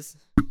made, it is.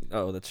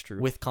 Oh, that's true.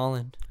 With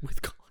Colin.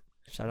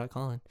 Shout out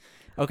Colin.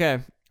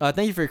 Okay.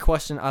 Thank you for your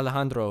question,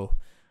 Alejandro.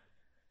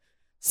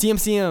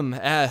 CMCM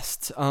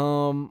asked,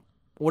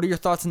 what are your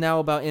thoughts now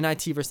about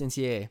NIT versus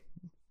NCAA?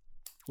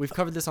 We've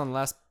covered this on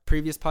the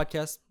previous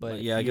podcast,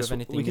 but yeah, I guess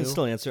we can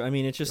still answer. I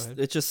mean, it's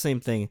just same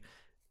thing.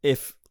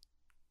 If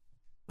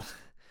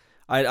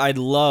I'd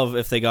love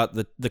if they got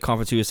the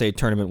Conference USA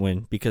tournament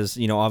win, because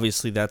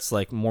obviously that's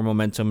like more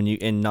momentum,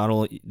 and not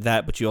only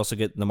that, but you also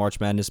get the March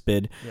Madness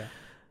bid. Yeah.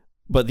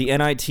 But the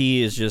NIT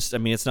is just, I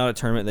mean, it's not a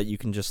tournament that you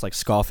can just like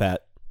scoff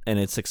at, and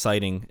it's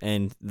exciting,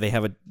 and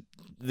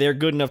they're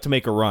good enough to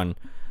make a run,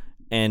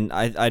 and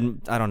I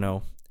don't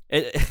know,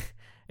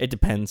 it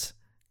depends,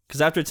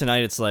 because after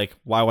tonight it's like,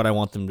 why would I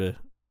want them to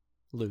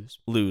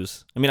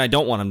lose? I mean, I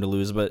don't want them to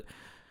lose, but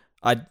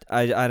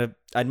I'd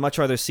much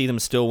rather see them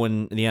still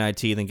win the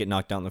NIT than get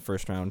knocked out in the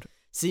first round.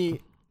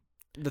 See,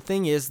 the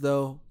thing is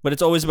though, but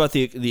it's always about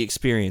the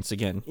experience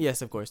again.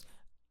 Yes, of course.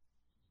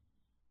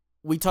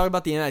 We talk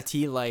about the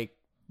NIT like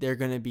they're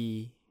going to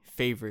be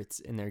favorites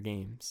in their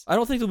games. I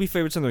don't think they'll be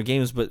favorites in their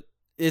games, but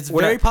it's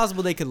very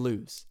possible they could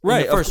lose in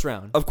the first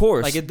round. Of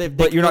course. Like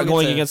but you're not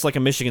going against like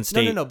a Michigan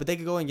State. No, but they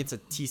could go against a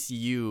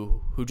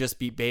TCU who just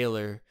beat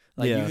Baylor.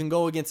 Like you can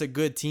go against a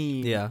good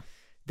team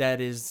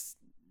that is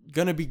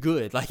going to be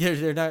good. Like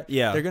they're not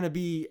they're going to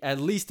be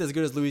at least as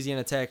good as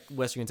Louisiana Tech,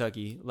 Western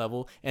Kentucky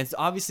level. And so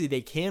obviously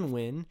they can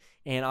win,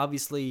 and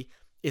obviously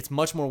it's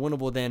much more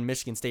winnable than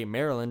Michigan State,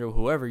 Maryland, or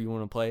whoever you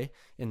want to play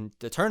in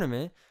the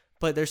tournament.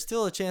 But there's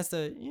still a chance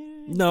that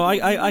no,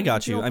 I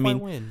got you. I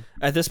mean,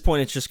 at this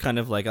point, it's just kind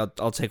of like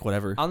I'll take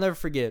whatever. I'll never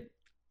forget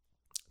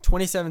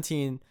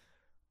 2017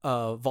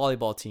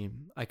 volleyball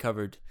team I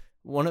covered.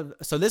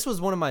 So this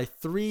was one of my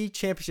 3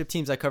 championship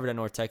teams I covered at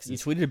North Texas. You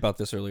tweeted about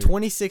this earlier.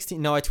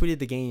 2016. No, I tweeted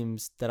the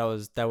games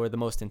that were the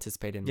most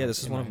anticipated. Yeah,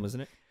 this is one of them,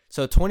 isn't it?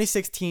 So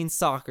 2016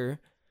 soccer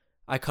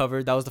I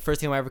covered. That was the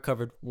first team I ever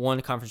covered. Won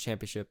a conference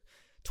championship.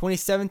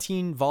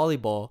 2017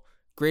 volleyball.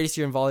 Greatest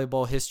year in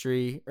volleyball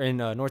history, or in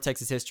North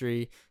Texas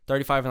history,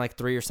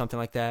 35-3 or something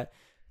like that.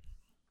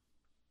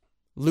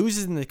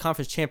 Loses in the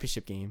conference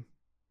championship game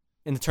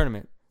in the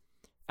tournament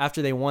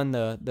after they won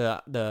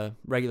the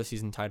regular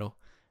season title.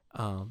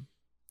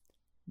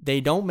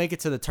 They don't make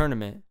it to the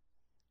tournament.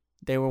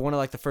 They were one of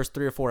like the first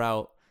 3 or 4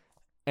 out,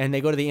 and they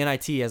go to the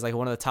NIT as like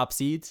one of the top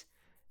seeds.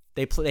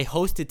 They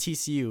hosted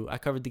TCU. I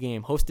covered the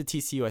game. Hosted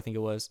TCU, I think it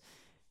was,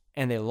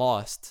 and they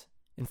lost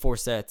in 4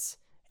 sets.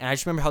 And I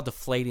just remember how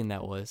deflating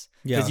that was.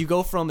 Because you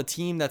go from a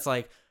team that's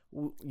like,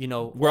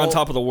 we're on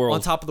top of the world.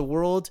 On top of the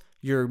world.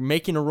 You're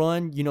making a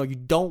run. You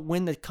don't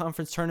win the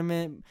conference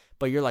tournament,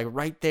 but you're like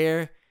right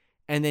there.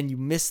 And then you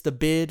miss the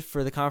bid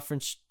for the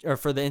conference or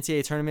for the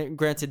NCAA tournament.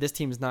 Granted, this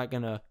team is not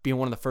going to be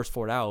one of the first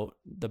 4 out.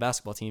 The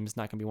basketball team is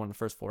not going to be one of the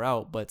first 4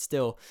 out. But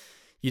still,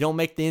 you don't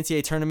make the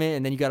NCAA tournament,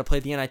 and then you got to play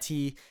the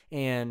NIT.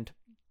 And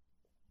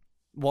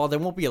while there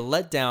won't be a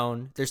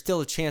letdown, there's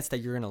still a chance that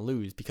you're going to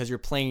lose because you're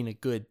playing a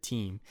good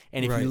team.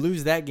 And if you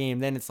lose that game,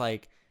 then it's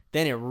like,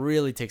 then it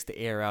really takes the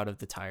air out of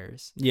the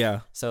tires.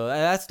 Yeah. So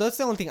that's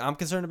the only thing I'm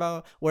concerned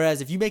about.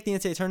 Whereas if you make the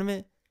NCAA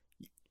tournament,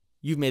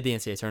 you've made the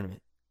NCAA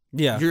tournament.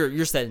 Yeah.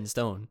 You're set in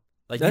stone.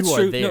 Like that's you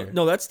true. are there.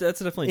 No, that's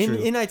definitely true.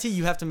 In NIT,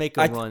 you have to make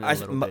a run a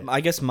little bit. I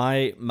guess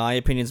my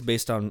opinion is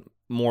based on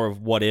more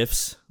of what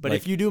ifs. But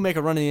if you do make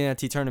a run in the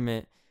NIT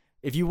tournament,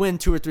 if you win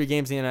 2 or 3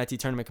 games in the NIT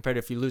tournament compared to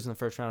if you lose in the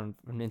first round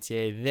from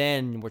NCAA,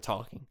 then we're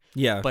talking.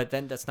 Yeah. But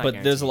then that's not But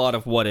guaranteed. there's a lot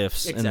of what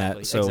ifs in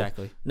that. So,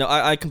 exactly. No,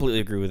 I completely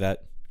agree with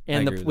that.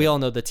 And we all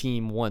know the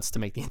team wants to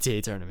make the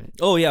NCAA tournament.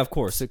 Oh, yeah, of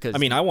course. I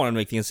mean, I want to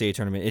make the NCAA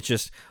tournament. It's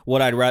just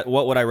what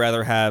would I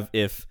rather have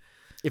if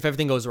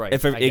everything goes right.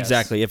 If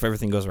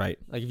everything goes right.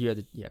 Like if you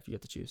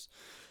had to choose.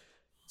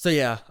 So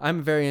yeah,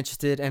 I'm very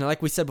interested, and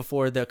like we said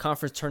before, the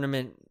conference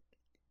tournament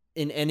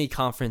in any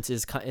conference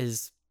is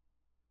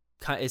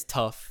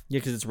tough. Yeah,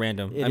 because it's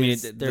random. It I mean,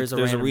 is- there's a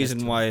randomness reason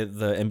to it. why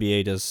the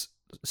NBA does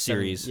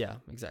series. Yeah,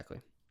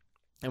 exactly.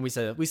 And we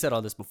said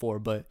all this before,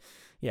 but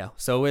yeah.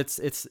 So it's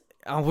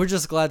we're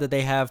just glad that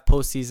they have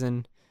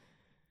postseason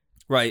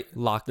Right.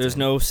 locked. There's in.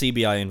 no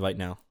CBI invite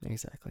now.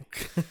 Exactly.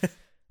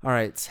 All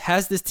right.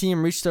 Has this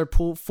team reached their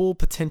full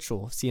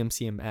potential?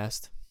 CMCM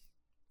asked.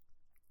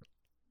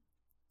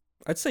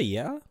 I'd say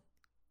yeah. I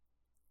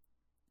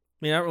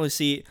mean, I don't really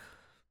see.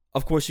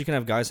 Of course, you can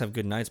have guys have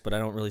good nights, but I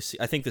don't really see.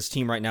 I think this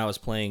team right now is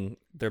playing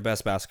their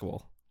best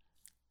basketball.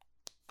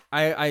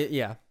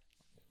 Yeah.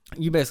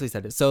 You basically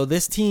said it. So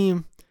this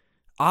team,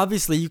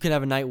 obviously, you could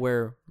have a night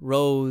where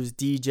Rose,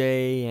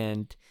 DJ,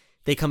 and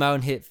they come out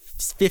and hit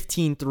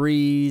 15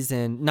 threes,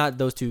 and not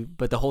those two,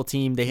 but the whole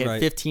team. They hit Right.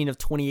 15 of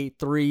 28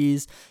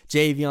 threes.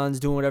 Javion's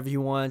doing whatever he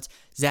wants.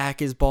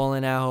 Zach is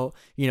balling out.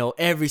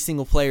 Every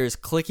single player is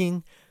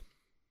clicking.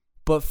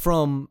 But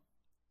from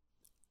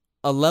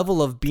a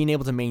level of being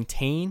able to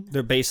maintain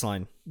Their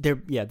baseline. their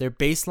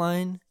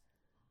baseline,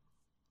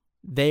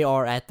 they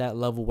are at that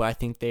level where I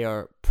think they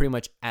are pretty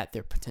much at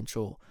their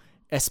potential.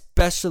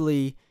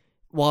 Especially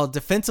while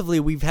defensively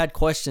we've had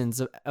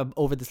questions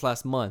over this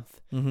last month.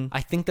 Mm-hmm.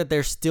 I think that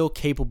they're still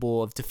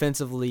capable of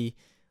defensively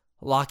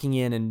locking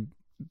in and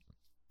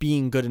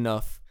being good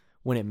enough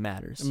when it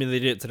matters. I mean, they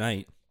did it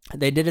tonight.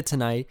 They did it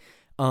tonight.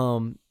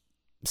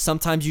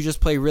 Sometimes you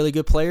just play really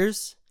good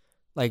players,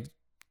 like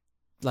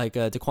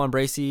Daquan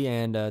Bracey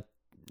and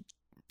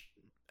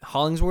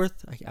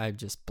Hollingsworth. I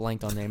just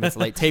blanked on name. It's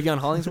like Tavion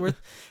Hollingsworth.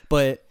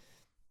 But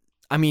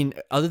I mean,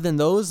 other than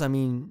those, I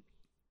mean,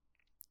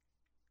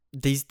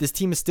 this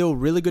team is still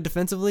really good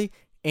defensively,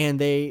 and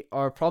they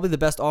are probably the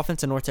best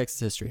offense in North Texas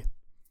history.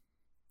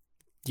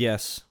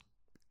 Yes.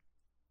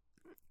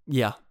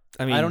 Yeah.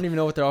 I mean, I don't even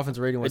know what their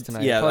offensive rating was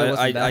tonight. Yeah, It probably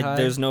wasn't that high.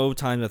 there's no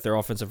time that their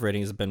offensive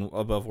rating has been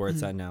above where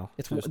it's at now.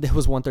 It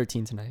was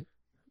 113 tonight.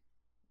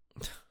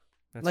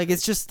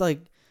 It's just like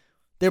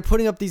they're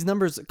putting up these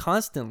numbers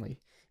constantly,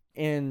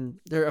 and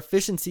their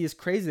efficiency is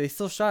crazy. They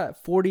still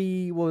shot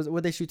 40.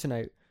 What they shoot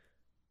tonight?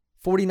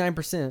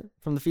 49%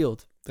 from the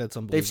field. That's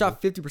unbelievable. They've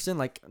shot 50%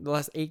 like the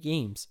last 8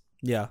 games.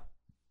 Yeah.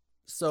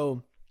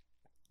 So,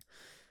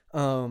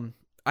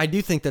 I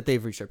do think that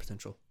they've reached their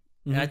potential,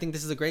 and I Mhm. think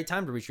this is a great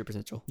time to reach your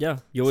potential. Yeah.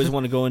 You always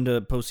want to go into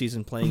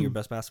postseason playing your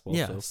best basketball.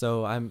 Yeah. So.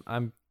 So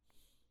I'm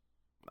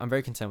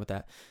very content with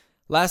that.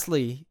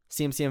 Lastly,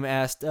 CMCM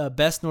asked,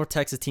 best North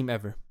Texas team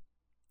ever.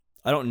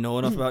 I don't know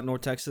enough about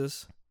North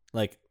Texas.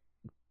 Like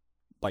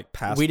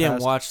past. We didn't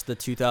past. watch the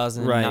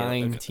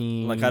 2009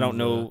 team. Like I don't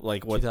know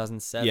what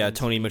 2007. yeah,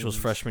 Tony Mitchell's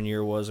teams. freshman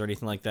year was or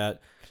anything like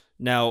that.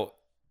 Now,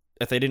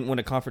 if they didn't win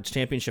a conference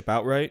championship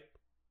outright,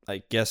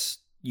 I guess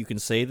you can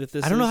say that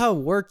this I don't know how it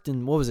worked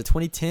in,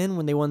 2010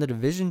 when they won the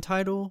division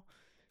title?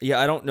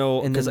 Yeah, I don't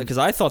know And then- because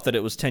I thought that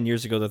it was 10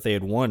 years ago that they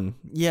had won.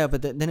 Yeah,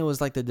 but then it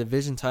was like the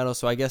division title,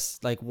 so I guess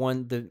like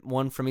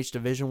one from each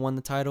division won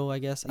the title, I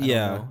guess. I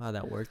Yeah. don't know how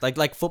that worked.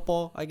 Like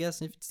football, I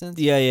guess, in a sense.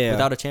 Yeah.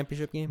 Without a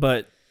championship game.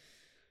 But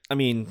I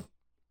mean,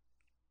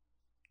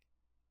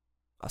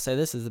 I'll say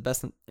this is the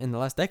best in the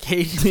last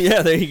decade.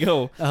 yeah, there you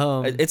go.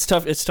 It's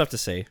It's tough to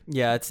say.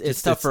 yeah, it's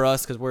just- tough it's- for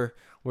us because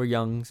we're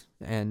young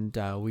and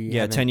we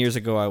Yeah, haven't- 10 years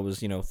ago I was,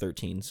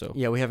 13, so.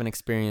 Yeah, we haven't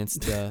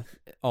experienced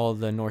all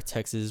the North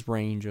Texas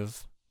range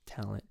of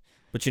talent.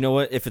 But you know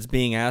what? If it's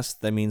being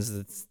asked, that means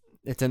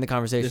It's in the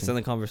conversation. it's in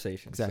the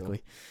conversation.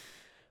 Exactly.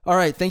 All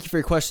right. Thank you for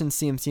your question,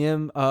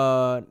 CMCM.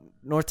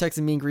 North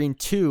Texas Mean Green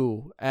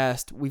 2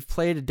 asked, we've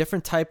played a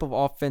different type of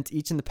offense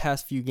each in the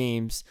past few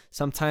games.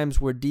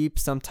 Sometimes we're deep,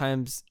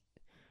 sometimes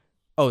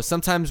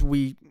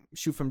we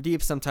shoot from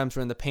deep, sometimes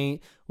we're in the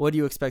paint. What do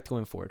you expect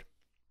going forward?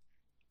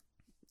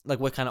 Like,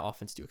 what kind of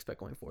offense do you expect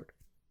going forward?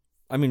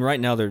 I mean, right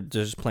now they're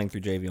just playing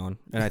through Javion,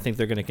 and I think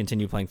they're going to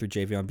continue playing through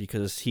Javion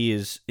because he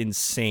is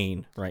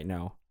insane right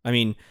now. I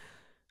mean,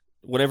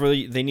 whatever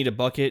they need a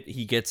bucket,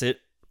 he gets it.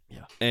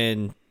 Yeah.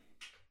 And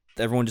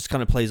everyone just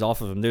kind of plays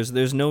off of him.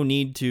 There's no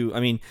need to. I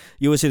mean,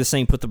 you always say the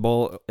saying, "Put the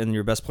ball in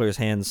your best player's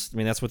hands." I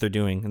mean, that's what they're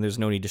doing, and there's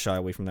no need to shy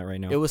away from that right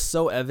now. It was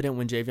so evident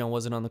when Javion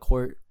wasn't on the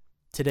court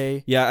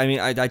today. Yeah, I mean,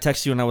 I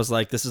texted you and I was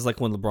like, "This is like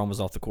when LeBron was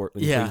off the court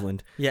in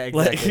Cleveland." Yeah,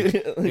 Like,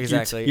 exactly.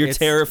 Exactly. You're It's-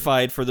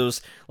 terrified for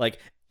those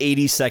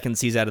 80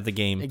 seconds he's out of the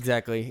game.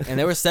 Exactly. And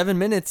there were 7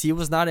 minutes he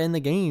was not in the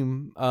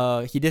game.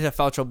 He did have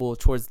foul trouble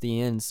towards the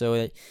end, so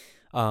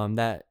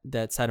that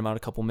sat him out a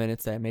couple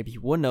minutes that maybe he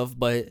wouldn't have.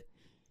 But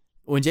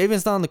when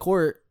Javion's not on the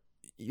court,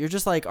 you're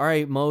just like, all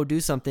right, Mo, do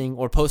something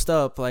or post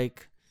up.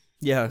 Like,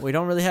 Yeah, we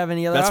don't really have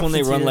any other. that's when they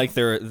options run here. like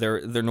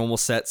their normal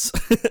sets.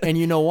 And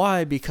you know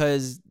why?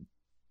 Because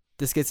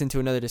this gets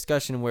into another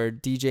discussion where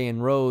DJ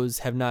and Rose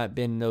have not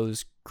been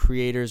those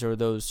creators or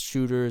those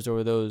shooters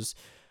or those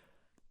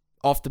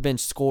off the bench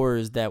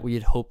scorers that we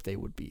had hoped they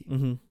would be.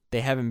 Mm-hmm.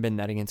 They haven't been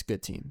that against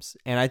good teams.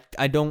 And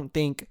I don't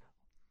think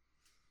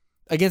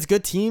against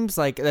good teams,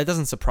 like, that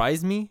doesn't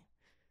surprise me.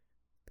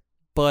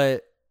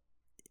 But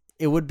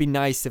it would be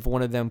nice if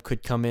one of them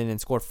could come in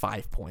and score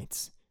 5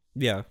 points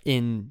Yeah,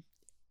 in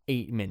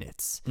 8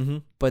 minutes. Mm-hmm.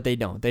 But they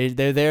don't.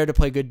 They're there to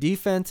play good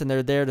defense, and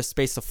they're there to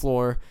space the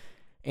floor.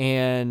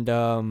 And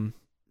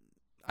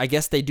I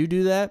guess they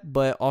do that,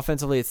 but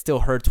offensively it still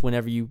hurts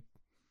whenever you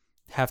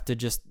have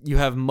to you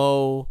have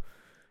Mo.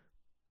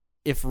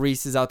 If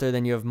Reese is out there,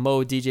 then you have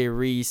Mo, DJ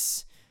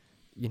Reese,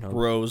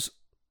 Rose.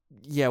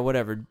 Yeah,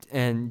 whatever,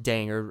 and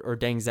Dang or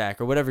Dang Zach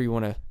or whatever you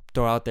want to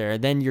throw out there.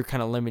 And then you're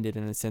kind of limited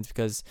in a sense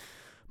because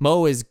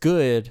Mo is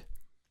good,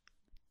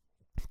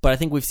 but I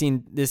think we've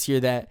seen this year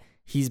that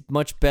he's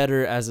much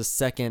better as a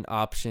second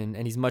option,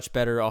 and he's much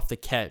better off the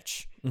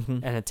catch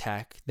and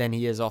attack than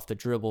he is off the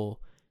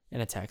dribble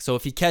and attack. So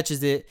if he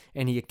catches it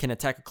and he can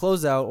attack a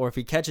closeout, or if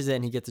he catches it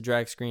and he gets a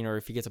drag screen, or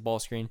if he gets a ball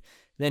screen,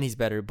 then he's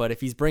better. But if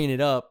he's bringing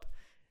it up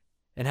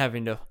and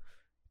having to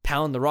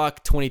pound the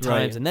rock 20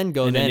 times and then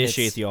go and then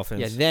initiate the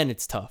offense. Yeah, then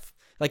it's tough.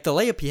 Like the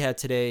layup he had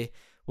today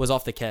was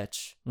off the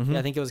catch. Yeah,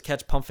 I think it was a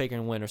catch, pump fake,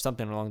 and win or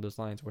something along those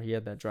lines where he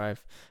had that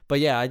drive. But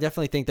yeah, I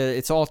definitely think that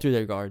it's all through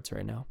their guards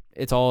right now.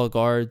 It's all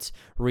guards,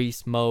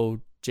 Reese,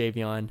 Mo,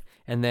 Javion,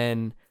 and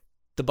then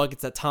the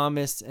buckets that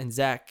Thomas and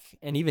Zach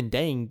and even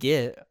Dang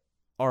get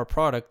are a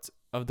product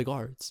of the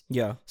guards.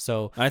 Yeah.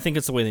 So I think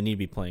it's the way they need to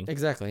be playing.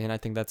 Exactly, and I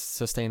think that's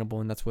sustainable,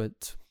 and that's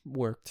what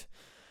worked.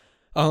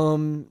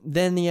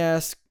 Then he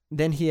asked,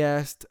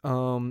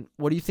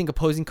 what do you think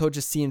opposing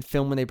coaches see in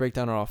film when they break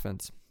down our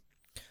offense?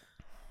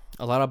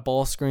 A lot of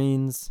ball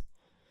screens,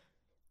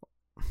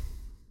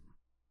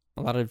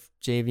 a lot of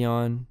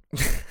Javion.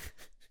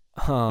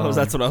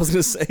 That's what I was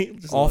going to say.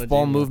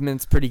 Off-ball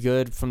movement's pretty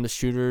good from the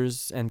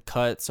shooters, and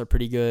cuts are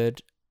pretty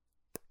good.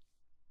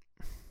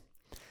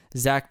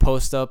 Zach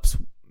post-ups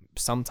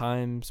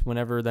sometimes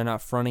whenever they're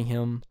not fronting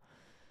him.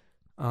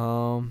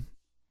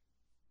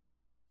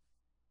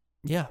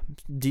 Yeah,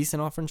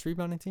 decent offense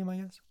rebounding team, I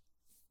guess.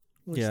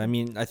 I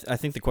mean, I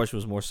think the question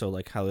was more so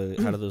like how do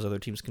those other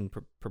teams can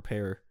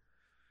prepare?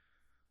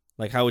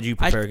 Like, how would you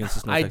prepare against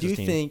this North Texas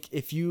team? I do think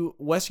if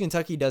Western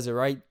Kentucky does it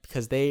right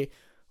because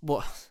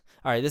all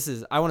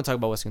right, I want to talk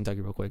about Western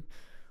Kentucky real quick.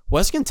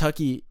 Western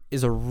Kentucky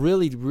is a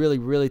really, really,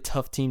 really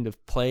tough team to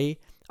play.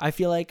 I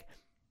feel like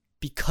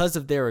because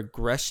of their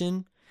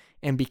aggression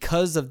and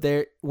because of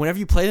whenever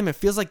you play them, it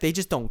feels like they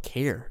just don't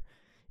care.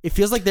 It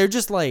feels like they're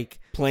just like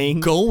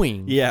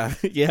going. Yeah.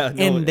 Yeah.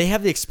 No, and they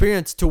have the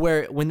experience to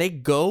where when they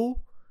go,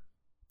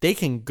 they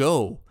can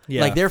go. Yeah.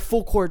 Like their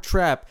full court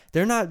trap,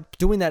 they're not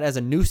doing that as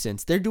a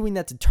nuisance. They're doing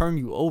that to turn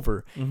you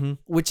over,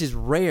 which is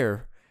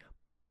rare.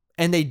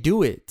 And they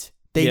do it.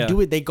 They do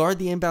it. They guard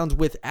the inbounds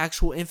with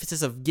actual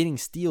emphasis of getting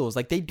steals.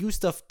 Like they do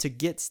stuff to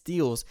get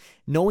steals,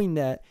 knowing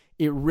that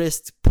it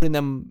risks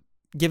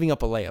giving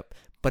up a layup.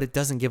 But it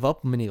doesn't give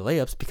up many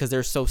layups because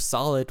they're so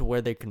solid to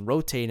where they can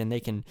rotate and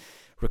they can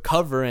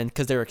recover, and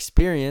because they're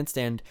experienced,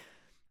 and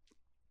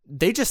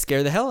they just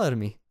scare the hell out of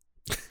me.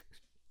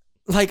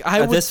 Like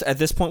at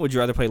this point, would you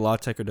rather play La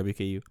Tech or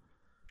WKU?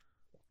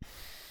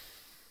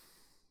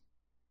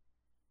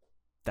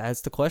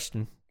 That's the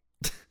question.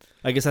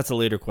 I guess that's a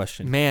later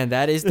question. Man,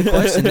 that is the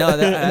question. No,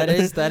 that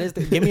is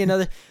give me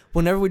another.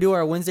 Whenever we do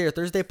our Wednesday or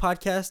Thursday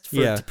podcast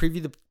to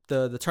preview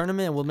the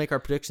tournament, and we'll make our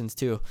predictions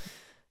too.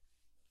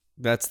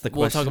 That's the question.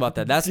 We'll talk about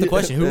that. That's the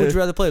question. Who would you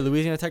rather play,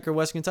 Louisiana Tech or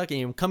Western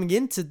Kentucky? And coming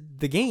into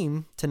the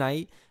game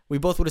tonight, we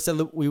both would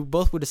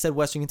have said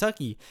Western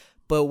Kentucky,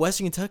 but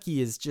Western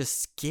Kentucky is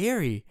just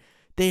scary.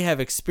 They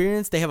have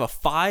experience. They have a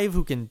 5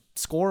 who can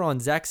score on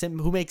Zach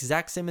Simmons, who makes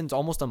Zach Simmons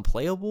almost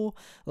unplayable.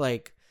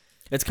 Like,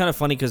 it's kind of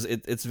funny because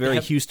it's very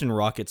Houston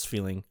Rockets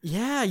feeling.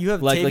 Yeah, you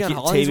have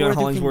Tavion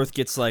Hollingsworth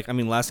gets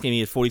last game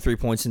he had 43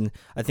 points, and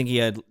I think he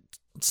had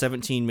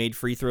 17 made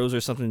free throws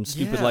or something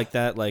stupid like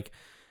that. Like,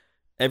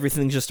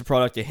 everything's just a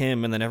product of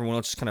him, and then everyone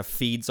else just kind of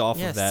feeds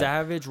off of that.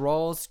 Savage,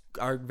 Rawls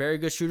are very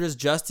good shooters.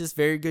 Justice,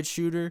 very good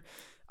shooter.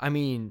 I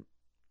mean,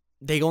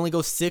 they only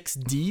go 6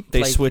 deep.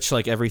 They switch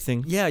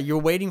everything. Yeah, you're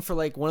waiting for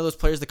one of those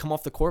players to come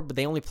off the court, but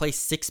they only play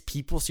 6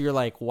 people, so you're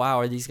like, wow,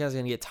 are these guys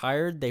going to get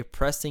tired? They're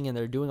pressing and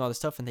they're doing all this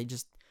stuff, and they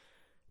just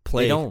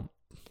play. They don't.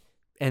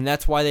 And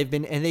that's why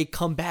they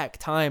come back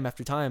time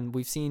after time.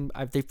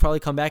 They've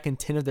probably come back in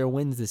 10 of their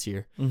wins this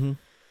year. Mm-hmm.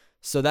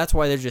 So that's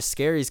why they're just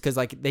scary, is because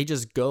they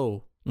just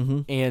go.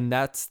 Mm-hmm. And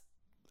that's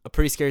a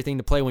pretty scary thing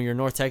to play when you're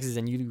North Texas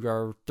and you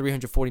are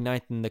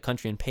 349th in the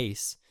country in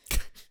pace.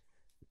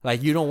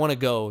 You don't want to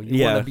go.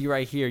 You want to be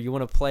right here. You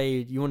want to play.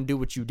 You want to do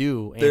what you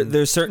do. And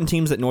there's certain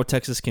teams that North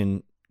Texas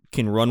can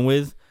run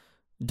with.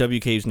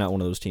 WK is not one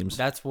of those teams.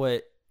 That's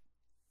what.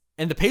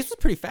 And the pace was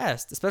pretty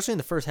fast, especially in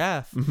the first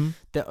half.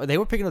 Mm-hmm. They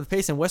were picking up the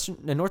pace, and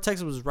North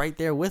Texas was right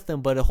there with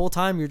them. But the whole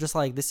time you're just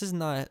like, this is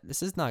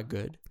not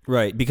good.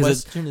 Right,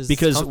 because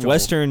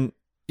Western.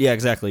 Yeah,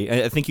 exactly.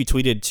 I think you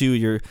tweeted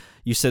too.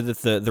 You said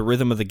that the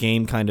rhythm of the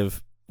game kind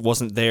of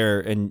wasn't there,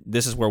 and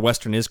this is where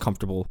Western is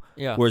comfortable.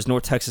 Yeah. Whereas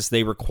North Texas,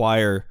 they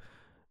require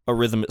a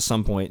rhythm at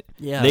some point.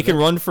 Yeah. They can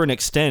run for an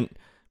extent,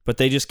 but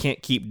they just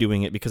can't keep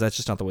doing it because that's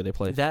just not the way they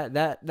play.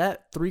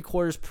 That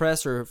 3/4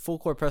 press or full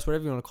court press,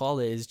 whatever you want to call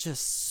it, is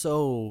just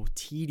so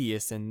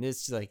tedious, and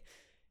it's just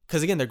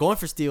because again they're going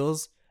for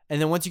steals,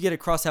 And then once you get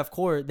across half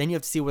court, then you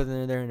have to see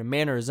whether they're in a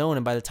man or a zone.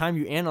 And by the time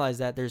you analyze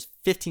that, there's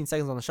 15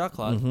 seconds on the shot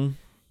clock. Mm-hmm.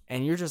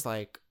 And you're just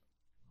like,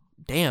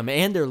 damn,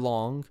 and they're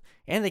long,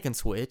 and they can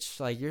switch.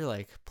 Like, you're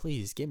like,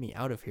 please get me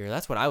out of here.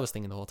 That's what I was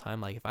thinking the whole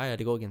time. Like, if I had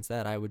to go against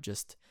that, I would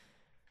just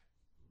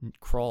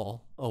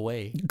crawl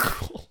away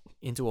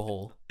into a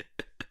hole.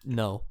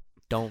 No,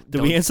 don't.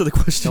 Did we answer the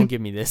question? Don't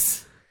give me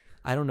this.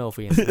 I don't know if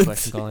we answered the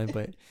question, Colin,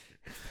 but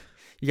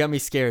you got me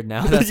scared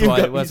now. That's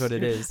why it was what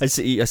it is. I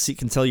see.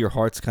 Can tell your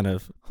heart rate's kind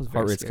of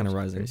Very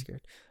rising.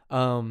 scared. I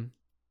don't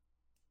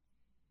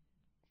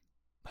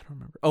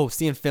remember. Oh,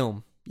 seeing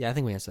film. Yeah, I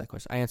think we answered that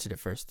question. I answered it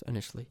first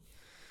initially.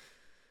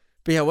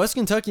 But yeah, West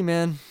Kentucky,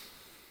 man,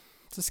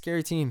 it's a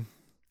scary team.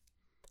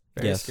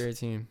 Very scary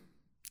team.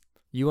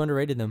 You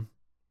underrated them.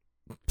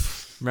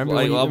 Remember?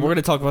 We're going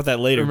to talk about that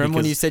later. Remember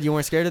when you said you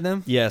weren't scared of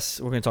them? Yes,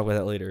 we're going to talk about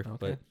that later. Okay,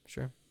 but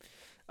sure.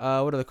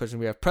 What other questions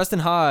we have? Preston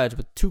Hodge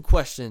with 2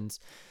 questions.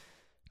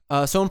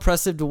 So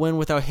impressive to win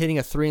without hitting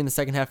a 3 in the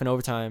second half in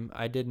overtime.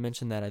 I did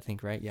mention that, I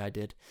think, right? Yeah, I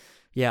did.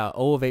 Yeah,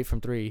 0 of 8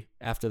 from 3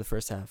 after the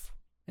first half,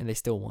 and they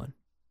still won.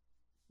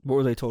 What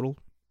were they total?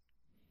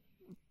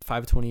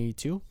 5 of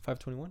 22? 5 of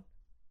 21?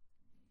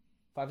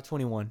 5 of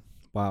 21.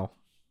 Wow.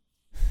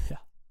 Yeah.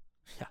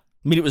 I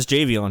mean, it was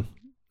Javion.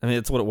 I mean,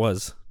 that's what it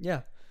was.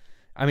 Yeah.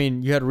 I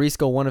mean, you had Reese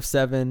go 1 of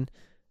 7,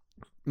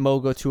 Mo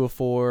go 2 of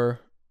 4,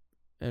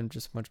 and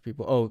just a bunch of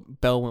people. Oh,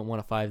 Bell went 1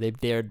 of 5. They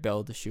dared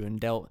Bell to shoot,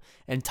 and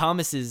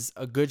Thomas is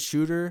a good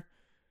shooter.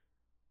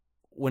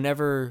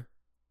 Whenever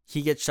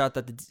he gets shot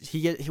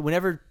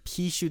whenever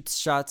he shoots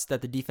shots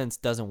that the defense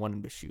doesn't want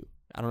him to shoot.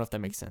 I don't know if that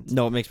makes sense.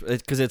 No, it makes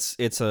because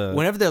it's a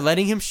whenever they're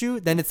letting him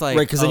shoot, then it's like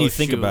right because then you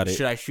think about it.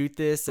 Should I shoot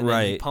this? And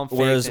right. Then he pump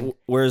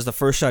Whereas the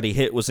first shot he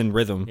hit was in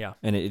rhythm. Yeah.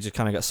 And it just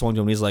kind of got swung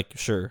to him. And he's like,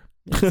 sure.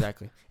 Yeah,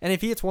 exactly. And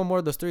if he hits one more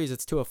of those threes,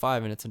 it's 2 of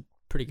 5, and it's a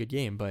pretty good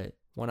game. But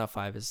 1 out of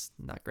 5 is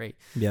not great.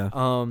 Yeah.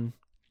 I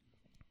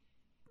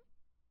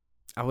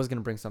was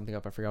gonna bring something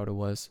up. I forgot what it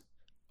was.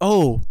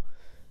 Oh.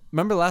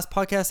 Remember last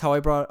podcast how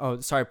I brought? Oh,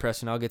 sorry,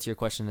 Preston. I'll get to your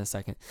question in a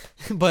second.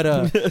 But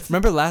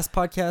remember last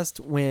podcast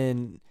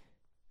when?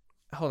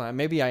 Hold on,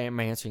 maybe I am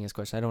answering his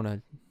question. I don't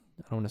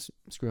want to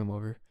screw him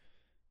over.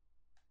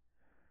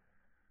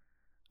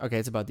 Okay,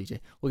 it's about DJ.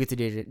 We'll get to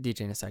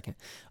DJ in a second.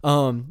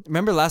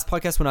 Remember last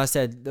podcast when I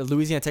said the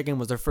Louisiana Tech game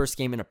was their first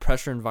game in a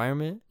pressure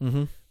environment?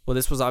 Mm-hmm. Well,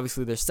 this was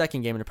obviously their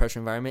second game in a pressure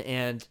environment,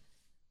 and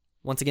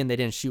once again they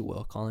didn't shoot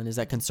well. Colin, is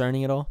that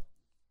concerning at all?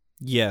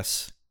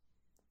 Yes.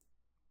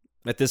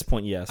 At this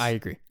point, yes. I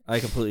agree. I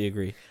completely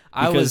agree.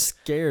 I was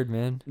scared,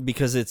 man.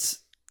 Because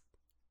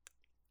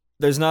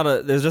there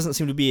doesn't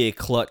seem to be a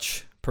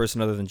clutch person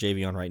other than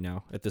Javion right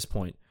now at this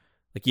point.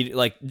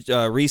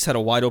 Reese had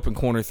a wide open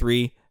corner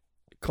 3,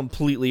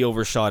 completely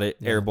overshot it,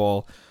 air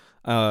ball.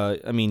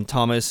 I mean,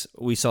 Thomas,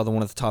 we saw the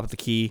one at the top of the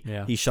key.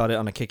 Yeah. He shot it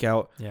on a kick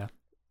out. Yeah.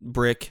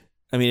 Brick.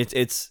 I mean,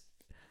 it's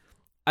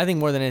I think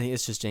more than anything,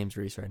 it's just James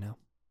Reese right now.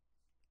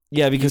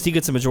 Yeah, because he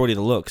gets the majority of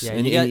the looks. Yeah,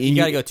 and you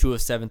got to go 2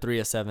 of 7, 3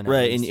 of 7.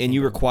 Right, and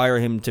you require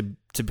him to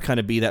kind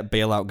of be that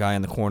bailout guy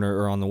in the corner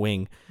or on the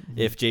wing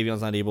if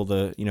Javion's not able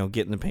to,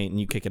 get in the paint and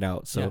you kick it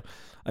out. So,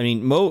 I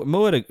mean,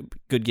 Mo had a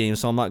good game,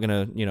 so I'm not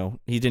going to,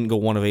 he didn't go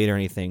 1 of 8 or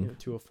anything.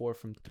 2 of 4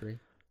 from 3.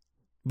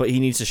 But he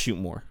needs to shoot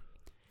more.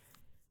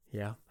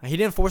 Yeah. He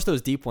didn't force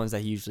those deep ones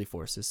that he usually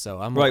forces, so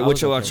I'm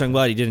which I'm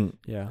glad he didn't.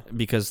 Yeah.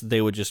 Because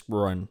they would just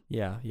run.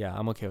 Yeah,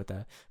 I'm okay with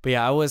that. But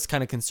yeah, I was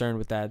kind of concerned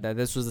with that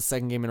this was the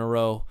second game in a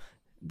row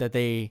that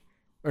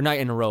or not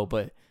in a row,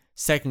 but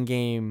second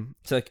game.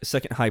 It's like a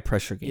second high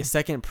pressure game. Yeah,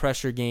 second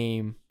pressure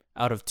game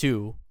out of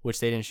 2, which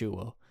they didn't shoot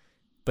well.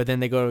 But then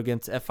they go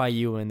against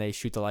FIU and they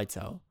shoot the lights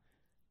out.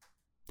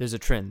 There's a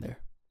trend there.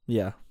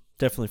 Yeah,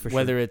 definitely for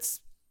sure.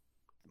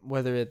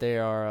 Whether they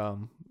are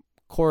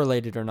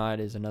correlated or not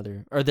is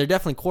another, or they're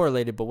definitely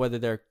correlated, but whether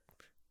they're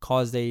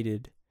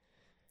causated,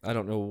 I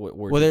don't know what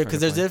word. Well, because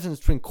there's a difference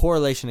between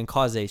correlation and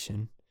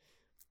causation.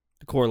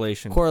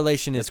 Correlation.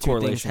 Correlation is two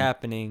things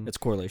happening. It's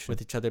correlation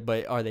with each other,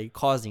 but are they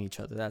causing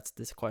each other? That's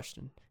this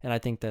question, and I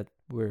think that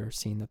we're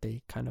seeing that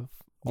they kind of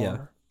are. Yeah.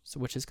 So,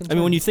 which is concerning. I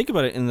mean, when you think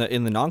about it,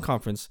 in the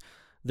non-conference,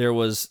 there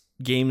was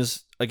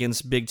games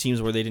against big teams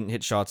where they didn't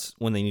hit shots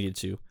when they needed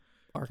to.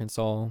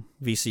 Arkansas,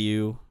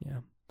 VCU.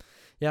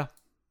 Yeah.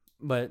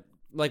 But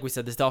like we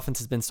said, this offense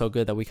has been so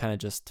good that we kind of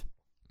just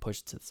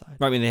pushed to the side.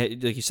 Right, I mean,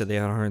 like you said, they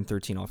had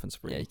 113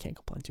 offensive rating. Yeah, you can't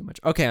complain too much.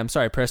 Okay, I'm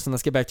sorry, Preston.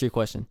 Let's get back to your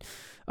question.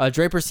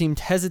 Draper seemed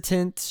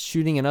hesitant,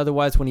 shooting and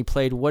otherwise when he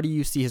played. What do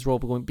you see his role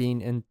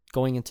being in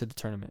going into the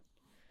tournament?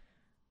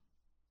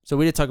 So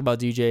we did talk about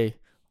DJ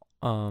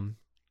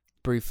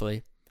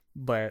briefly,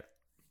 but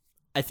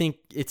I think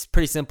it's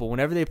pretty simple.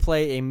 Whenever they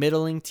play a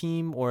middling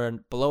team or a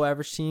below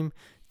average team,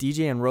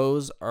 DJ and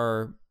Rose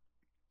are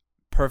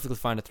perfectly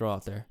fine to throw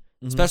out there,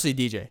 especially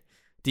DJ.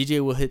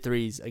 DJ will hit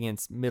threes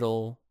against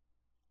middle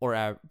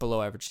or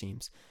below average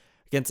teams.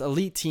 Against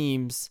elite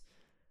teams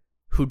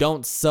who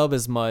don't sub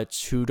as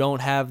much, who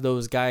don't have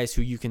those guys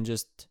who you can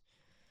just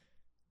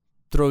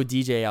throw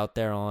DJ out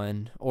there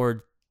on,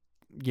 or,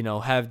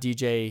 have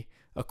DJ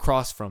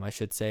across from, I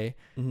should say,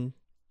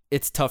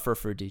 it's tougher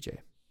for DJ.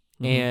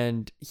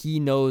 And he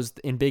knows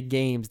in big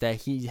games that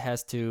he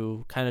has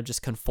to kind of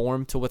just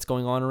conform to what's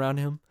going on around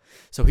him.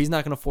 So he's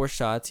not going to force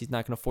shots. He's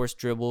not going to force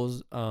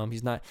dribbles.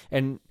 He's not.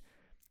 And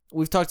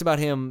we've talked about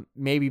him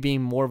maybe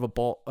being more of a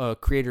ball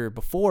creator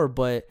before,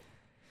 but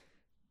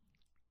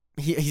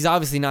he's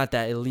obviously not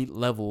that elite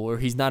level, or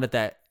he's not at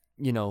that,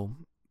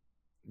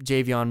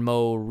 Javion,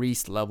 Mo,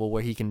 Reese level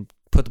where he can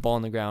put the ball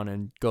on the ground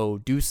and go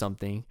do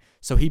something.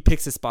 So he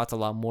picks his spots a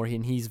lot more,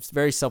 and he's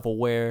very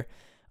self-aware.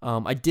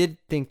 I did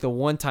think the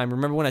one time,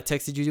 remember when I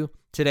texted you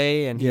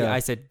today, and I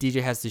said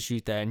DJ has to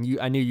shoot that, and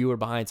I knew you were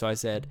behind, so I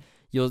said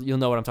you'll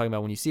know what I'm talking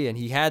about when you see it. And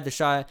he had the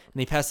shot, and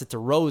he passed it to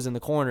Rose in the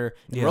corner,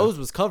 and Rose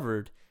was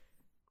covered,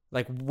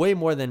 like way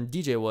more than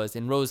DJ was,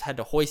 and Rose had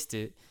to hoist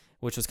it,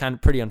 which was kind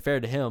of pretty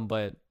unfair to him,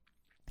 but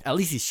at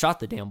least he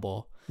shot the damn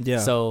ball. Yeah.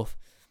 So,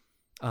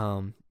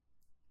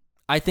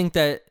 I think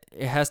that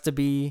it has to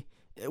be.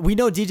 We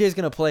know DJ's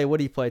gonna play. What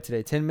did he play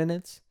today? 10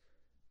 minutes.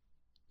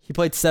 He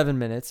played 7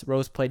 minutes.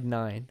 Rose played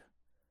 9.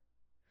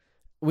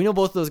 We know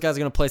both of those guys are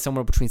gonna play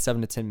somewhere between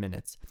 7 to 10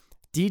 minutes.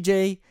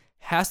 DJ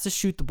has to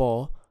shoot the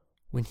ball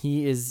when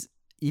he is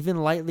even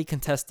lightly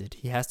contested.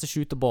 He has to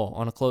shoot the ball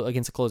on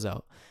against a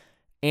closeout,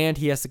 and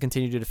he has to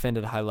continue to defend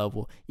at a high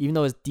level, even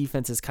though his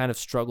defense has kind of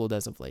struggled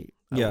as of late.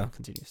 I will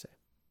continue to say.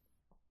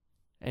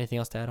 Anything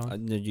else to add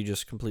on?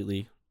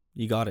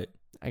 You got it.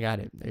 I got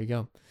it. There you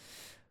go.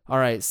 All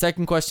right.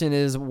 Second question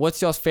is,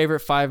 what's y'all's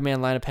favorite 5-man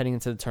lineup heading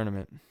into the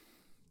tournament?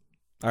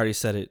 I already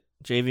said it.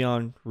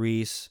 Javion,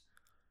 Reese.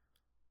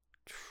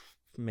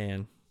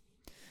 Man.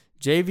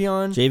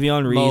 Javion,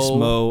 Reese,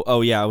 Mo.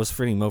 Oh, yeah. I was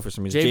forgetting Mo for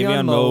some reason.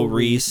 Javion, Mo,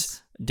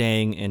 Reese,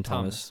 Dang, and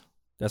Thomas.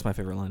 That's my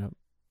favorite lineup.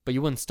 But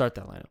you wouldn't start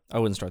that lineup. I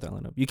wouldn't start that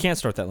lineup. You can't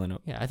start that lineup.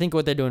 Yeah, I think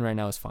what they're doing right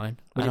now is fine.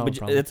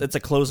 It's a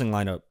closing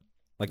lineup.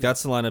 Like,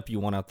 that's the lineup you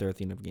want out there at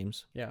the end of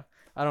games. Yeah.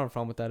 I don't have a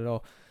problem with that at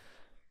all.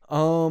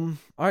 All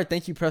right.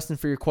 Thank you, Preston,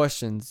 for your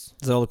questions.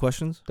 Is that all the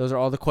questions? Those are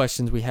all the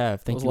questions we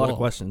have. Thank you all. A lot of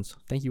questions.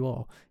 Thank you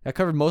all. I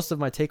covered most of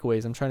my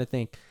takeaways. I'm trying to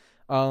think.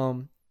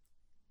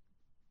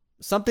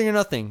 Something or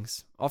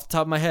nothings off the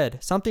top of my head.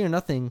 Something or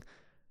nothing.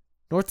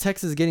 North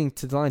Texas getting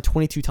to the line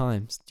 22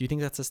 times. Do you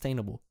think that's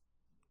sustainable?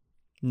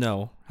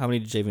 No. How many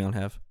did Javion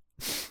have?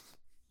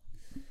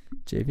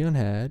 Javion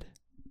had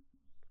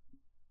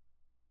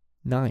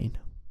 9.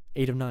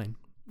 8 of 9.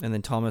 And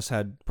then Thomas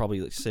had probably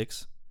like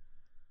 6.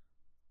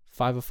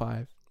 5 of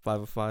 5.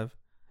 5 of 5.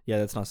 Yeah,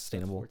 that's not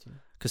sustainable.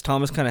 Because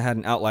Thomas kind of had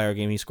an outlier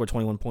game. He scored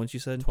 21 points, you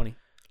said?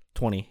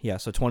 20. Yeah,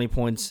 so 20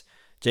 points.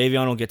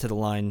 Javion will get to the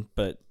line,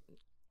 but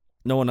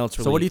no one else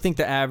really. So what do you think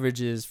the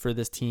average is for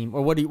this team?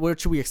 Or what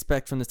should we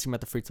expect from this team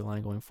at the free throw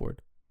line going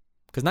forward?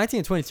 Because 19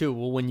 and 22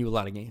 will win you a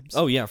lot of games.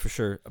 Oh, yeah, for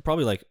sure.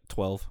 Probably like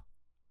 12.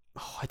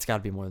 Oh, it's got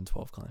to be more than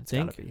 12, Colin. It's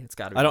got to be. It's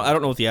got to be. I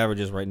don't know what the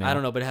average is right now. I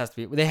don't know, but it has to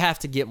be. They have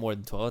to get more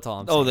than 12. That's all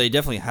I'm saying. Oh, they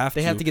definitely have to.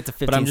 They have to get to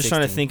 15, But I'm just 16.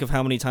 trying to think of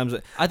how many times.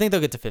 I think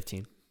they'll get to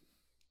 15.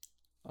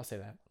 I'll say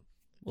that.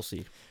 We'll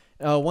see.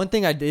 One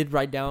thing I did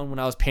write down when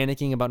I was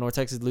panicking about North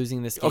Texas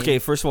losing this game. Okay,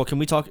 first of all, can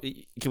we talk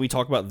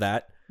about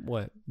that?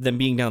 What? Them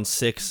being down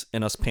 6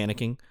 and us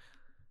panicking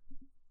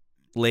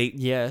late?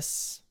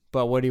 Yes,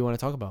 but what do you want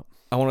to talk about?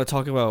 I want to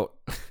talk about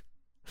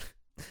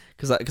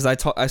because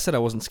I said I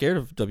wasn't scared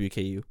of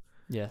WKU.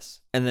 Yes.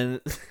 And then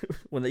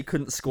when they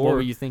couldn't score, what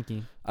were you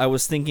thinking? I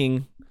was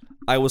thinking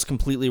I was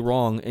completely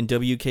wrong, and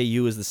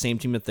WKU is the same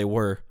team that they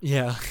were.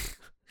 Yeah.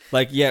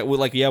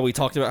 We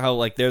talked about how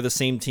like they're the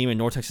same team and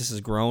North Texas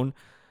has grown,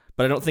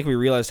 but I don't think we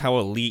realized how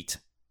elite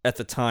at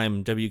the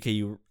time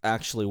WKU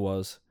actually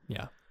was.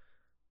 Yeah.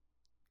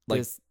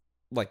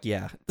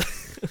 Yeah.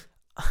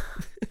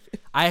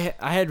 I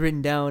had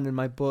written down in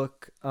my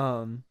book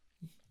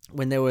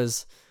when there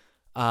was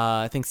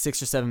I think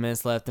 6 or 7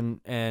 minutes left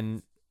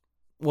and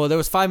there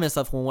was 5 minutes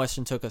left when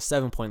Western took a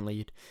 7-point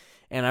lead,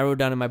 and I wrote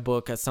down in my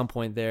book at some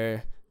point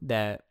there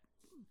that,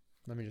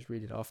 let me just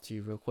read it off to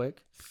you real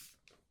quick.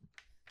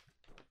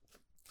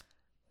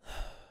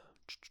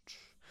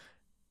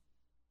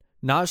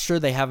 Not sure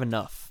they have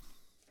enough.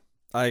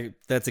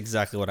 That's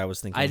exactly what I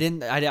was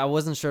thinking. I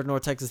wasn't sure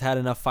North Texas had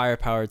enough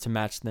firepower to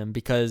match them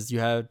because you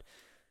had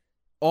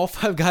all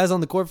 5 guys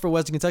on the court for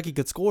Western Kentucky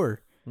could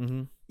score.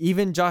 Mm-hmm.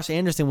 Even Josh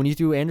Anderson, when you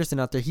threw Anderson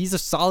out there, he's a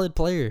solid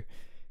player.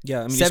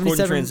 Yeah, I mean, he scored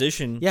in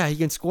transition. Yeah, he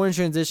can score in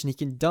transition. He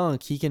can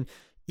dunk. He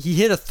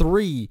hit a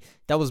 3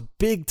 that was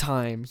big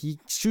time. He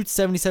shoots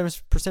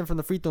 77% from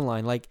the free throw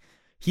line. Like,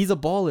 he's a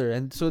baller.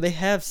 And so they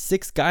have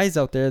 6 guys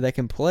out there that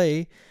can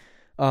play.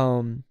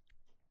 And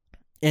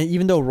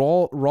even though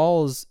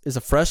Rawls is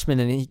a freshman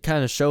and he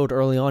kind of showed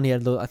early on,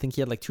 I think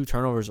he had like 2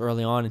 turnovers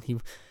early on, and he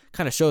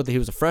kind of showed that he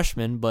was a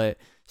freshman, but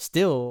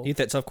still. He hit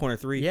that tough corner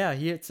 3. Yeah,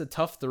 he hits a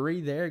tough 3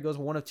 there. He goes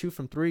 1 of 2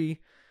 from 3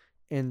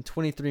 in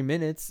 23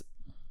 minutes.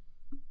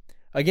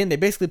 Again, they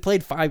basically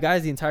played 5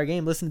 guys the entire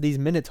game. Listen to these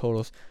minute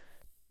totals.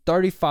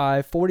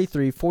 35,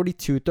 43,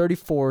 42,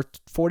 34,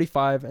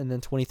 45, and then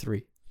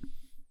 23.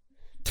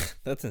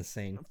 That's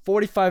insane.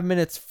 45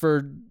 minutes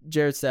for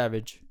Jared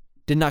Savage.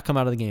 Did not come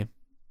out of the game.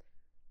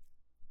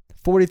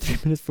 43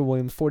 minutes for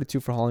Williams, 42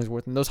 for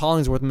Hollingsworth. And those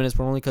Hollingsworth minutes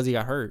were only because he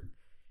got hurt.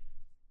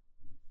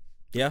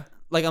 Yeah.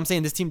 like I'm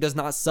saying, this team does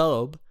not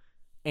sub,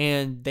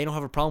 and they don't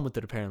have a problem with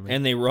it apparently.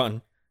 And they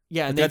run.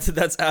 Yeah, and That's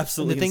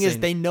absolutely the thing insane.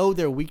 is, they know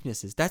their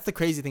weaknesses. That's the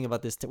crazy thing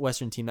about this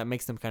Western team that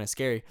makes them kind of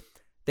scary.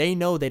 They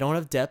know they don't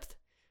have depth.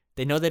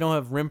 They know they don't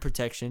have rim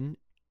protection,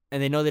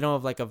 and they know they don't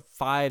have like a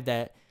 5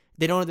 that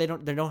they know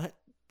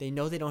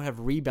they don't have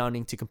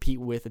rebounding to compete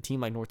with a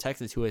team like North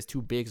Texas who has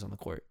 2 bigs on the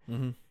court.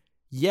 Mm-hmm.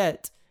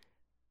 Yet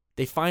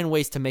they find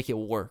ways to make it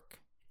work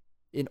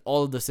in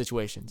all of the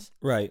situations.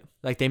 Right.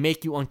 Like they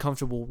make you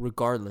uncomfortable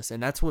regardless,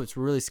 and that's what's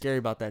really scary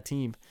about that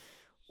team.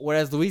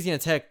 Whereas Louisiana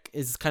Tech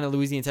is kind of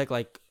Louisiana Tech,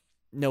 like,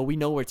 no, we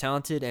know we're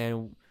talented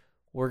and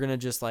we're gonna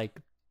just like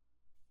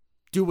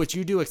do what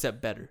you do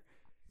except better.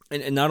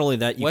 And not only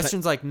that,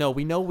 Western's like, no,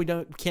 we know we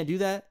can't do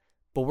that,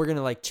 but we're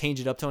gonna like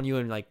change it up on you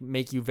and like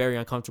make you very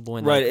uncomfortable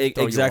and right, like,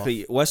 throw you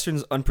exactly. off.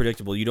 Western's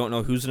unpredictable. You don't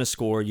know who's gonna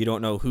score. You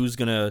don't know who's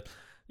gonna,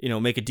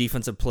 make a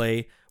defensive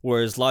play.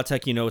 Whereas La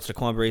Tech, it's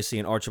Taquan Bracey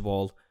and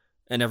Archibald,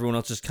 and everyone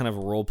else is kind of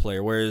a role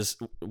player. Whereas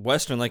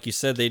Western, like you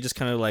said, they just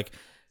kind of like,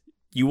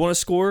 you want to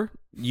score,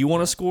 you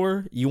want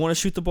to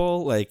shoot the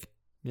ball. Like,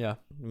 Yeah.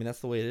 I mean, that's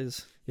the way it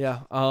is.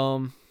 Yeah.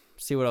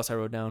 See what else I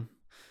wrote down.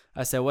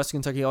 I said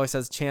Western Kentucky always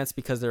has a chance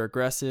because they're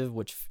aggressive,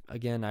 which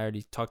again I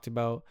already talked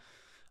about.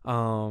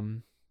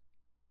 Wow.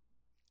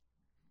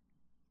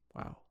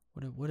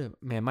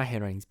 Man, my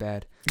handwriting's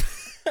bad.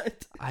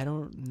 I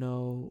don't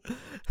know.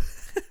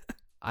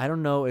 I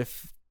don't know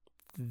if.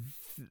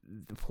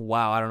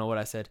 Wow, I don't know what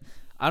I said.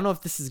 I don't know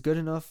if this is good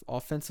enough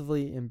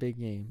offensively in big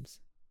games.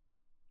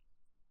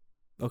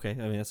 Okay, I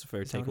mean that's a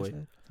fair Is that what I takeaway.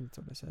 said? I think that's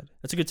what I said.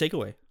 That's a good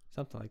takeaway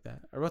Something like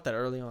that. I wrote that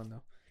early on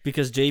though.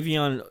 because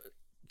Javion,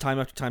 time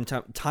after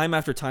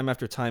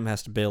time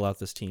has to bail out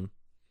this team.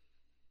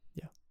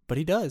 Yeah, but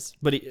he does.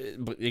 But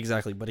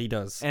he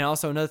does. And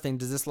also another thing,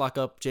 does this lock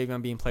up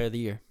Javion being Player of the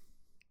Year?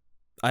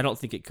 I don't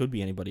think it could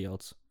be anybody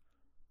else.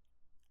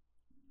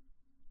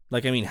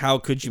 Like, I mean, how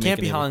could you? It make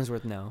can't be any-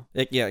 Hollingsworth now.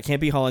 It can't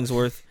be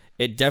Hollingsworth.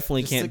 It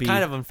definitely can't be. It's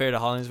kind of unfair to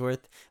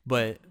Hollingsworth,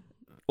 but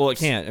Well, it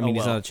can't. I mean,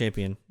 he's well. not a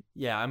champion.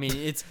 yeah, I mean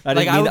it's. I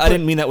like,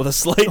 didn't mean that with a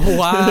slight.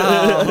 Wow.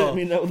 I didn't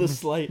mean that with a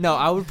slight. No,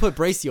 I would put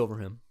Bracey over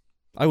him,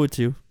 I would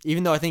too.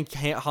 even though I think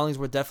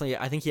Hollingsworth definitely.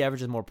 I think he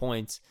averages more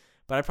points,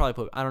 but I'd probably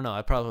put. I don't know.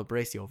 I'd probably put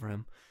Bracey over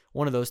him.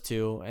 One of those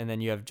two, and then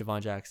you have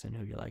Javon Jackson,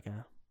 who you're like,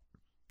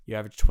 you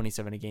average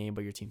 27 a game,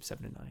 but your team's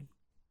 7-9.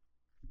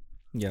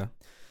 Yeah,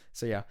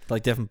 So yeah,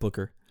 like Devin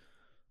Booker.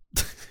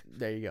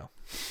 there you go.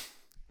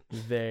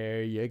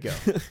 There you go.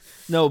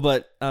 No,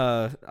 but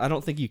I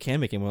don't think you can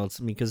make anyone else.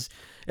 I mean, because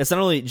it's not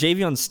only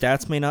Javion's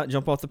stats may not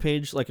jump off the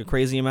page like a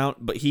crazy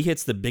amount, but he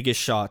hits the biggest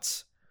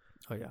shots.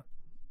 Oh yeah.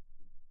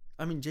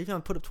 I mean,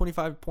 Javion put up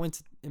 25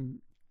 points in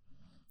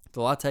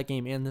the La Tech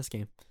game and this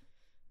game.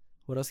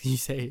 What else can you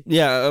say?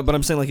 Yeah, but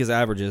I'm saying like his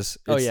averages.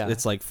 Yeah.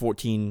 It's like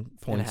 14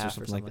 points or half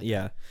something like that. that.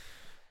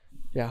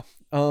 Yeah.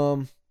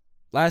 Yeah.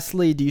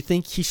 Lastly, do you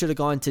think he should have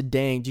gone to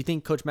Dang? Do you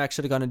think Coach Mack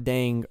should have gone to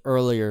Dang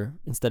earlier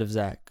instead of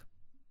Zach?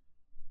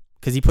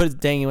 Because he put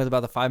Dang in with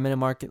about the 5-minute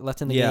mark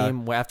left in the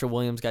game after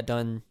Williams got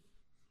done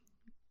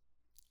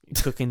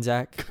cooking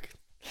Zach.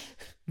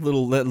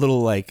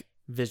 Little like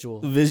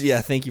Visual.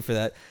 yeah, thank you for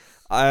that.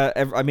 I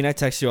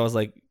texted you. I was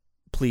like,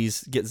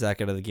 please get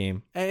Zach out of the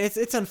game. And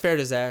it's unfair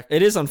to Zach.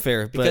 It is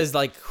unfair Because,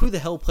 like, who the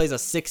hell plays a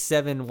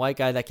 6'7" white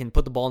guy that can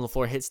put the ball on the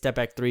floor, hit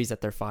step-back threes at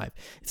their 5?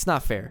 It's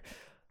not fair.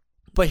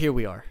 But here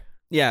we are.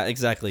 Yeah,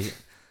 exactly.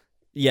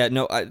 Yeah,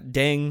 no,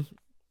 Dang,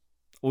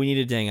 we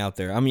needed Dang out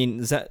there. I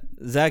mean,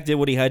 Zach did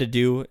what he had to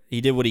do. He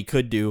did what he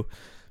could do,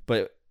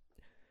 but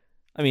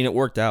I mean, it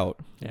worked out.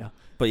 Yeah.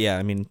 But yeah,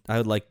 I mean, I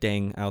would like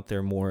Dang out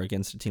there more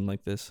against a team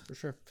like this. For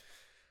sure.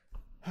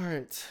 All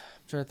right.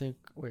 I'm trying to think.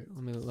 Wait,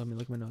 let me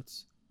look at my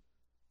notes.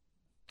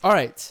 All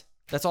right.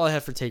 That's all I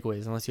have for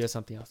takeaways, unless you have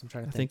something else. I'm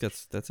trying to I think. think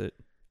that's it.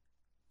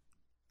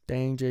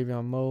 Dang,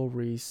 Javion, Mo,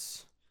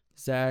 Reese,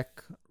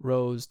 Zach,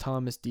 Rose,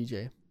 Thomas,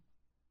 DJ.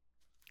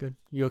 Good.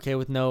 You okay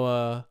with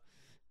no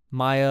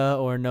Maya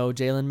or no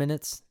Jalen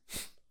minutes?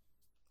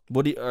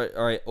 What do you,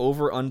 all right,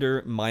 over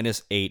under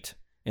 -8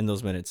 in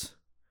those minutes.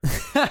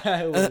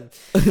 It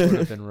would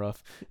have been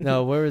rough.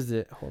 No, where is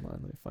it? Hold on,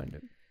 let me find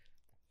it.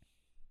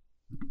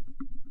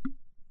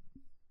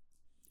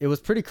 It was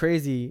pretty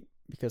crazy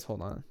because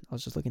hold on, I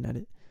was just looking at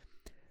it.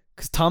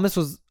 Because Thomas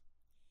was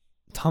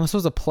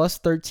a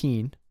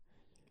 +13,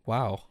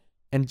 Wow.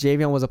 and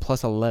Javion was a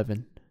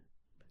 +11.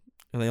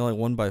 And they only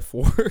won by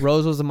 4.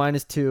 Rose was a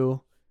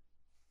 -2.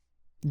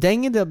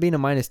 Dang ended up being a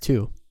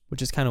 -2,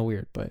 which is kind of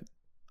weird, but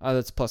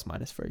that's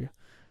 ± for you.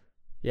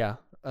 Yeah,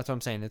 that's what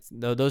I'm saying. It's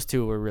those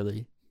two were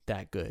really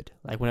that good.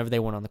 Like whenever they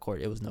went on the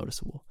court, it was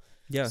noticeable.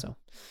 Yeah. So,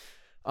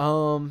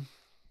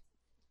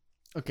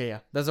 okay,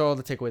 yeah, those are all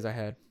the takeaways I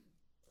had.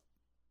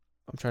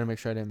 I'm trying to make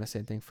sure I didn't miss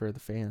anything for the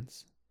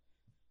fans.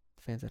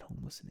 The fans at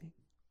home listening.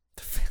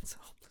 The fans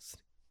are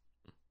listening.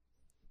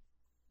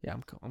 Yeah,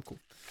 I'm cool.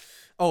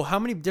 Oh, how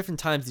many different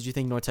times did you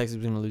think North Texas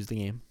was going to lose the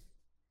game?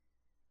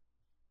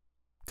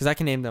 Because I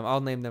can name them.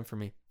 I'll name them for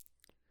me.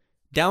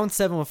 Down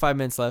 7 with 5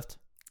 minutes left.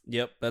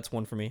 Yep, that's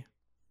one for me.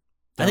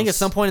 I think at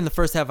some point in the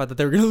first half, I thought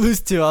they were going to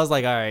lose 2. I was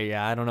like, all right,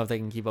 yeah, I don't know if they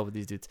can keep up with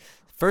these dudes.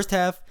 first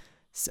half,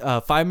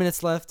 5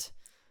 minutes left.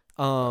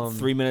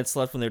 3 minutes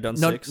left when they're down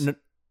 6.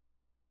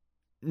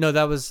 No,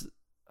 that was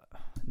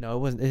no. It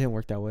wasn't. It didn't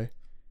work that way.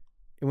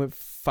 It went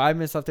 5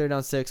 minutes left. They were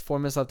down 6. 4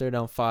 minutes left. They were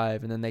down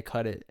 5, and then they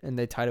cut it and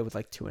they tied it with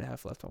like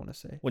 2.5 left. I want to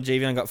say. When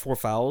Javion got 4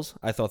 fouls,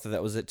 I thought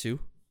that was it too.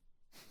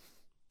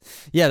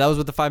 Yeah, that was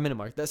with the 5 minute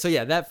mark. So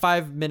yeah, that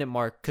 5 minute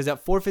mark, because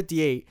at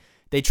 4:58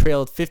 they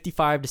trailed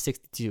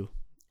 55-62.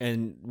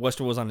 And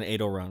Western was on an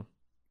 8-0 run.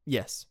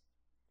 Yes.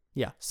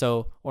 Yeah.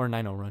 So or a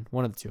 9-0 run,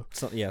 one of the two.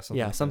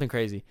 Something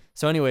Crazy.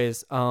 So,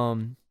 anyways,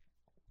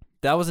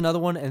 that was another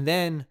one, and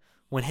then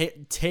when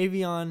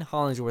Tavion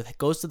Hollingsworth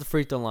goes to the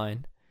free throw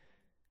line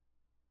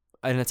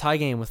in a tie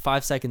game with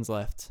 5 seconds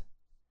left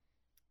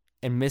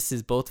and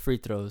misses both free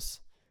throws,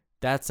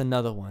 that's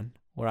another one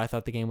where I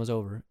thought the game was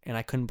over, and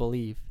I couldn't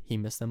believe he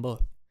missed them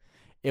both.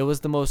 It was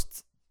the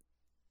most.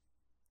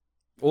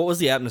 What was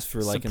the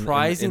atmosphere like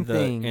surprising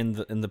thing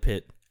in the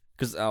pit?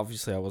 Because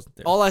obviously I wasn't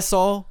there. All I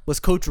saw was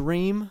Coach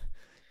Ream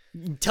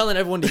telling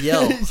everyone to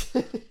yell.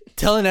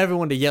 Telling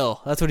everyone to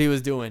yell. That's what he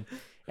was doing.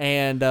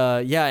 And,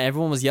 yeah,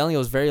 everyone was yelling. It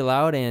was very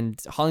loud, and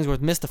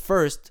Hollingsworth missed the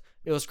first.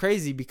 It was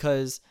crazy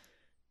because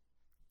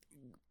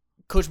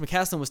Coach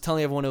McCaslin was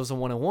telling everyone it was a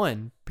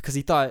 1-on-1 because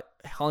he thought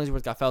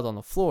Hollingsworth got fouled on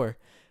the floor,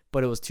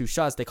 but it was 2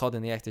 shots. They called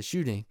in the active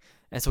shooting.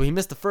 And so he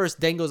missed the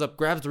first, then goes up,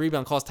 grabs the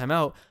rebound, calls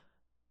timeout,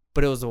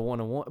 but it was a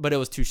 1-on-1, but it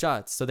was 2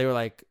 shots. So they were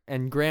like,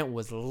 and Grant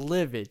was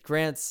livid.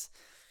 Grant's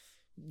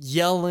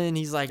yelling.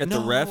 He's like, at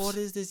no, the refs? What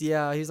is this?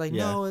 Yeah. He's like,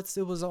 no, it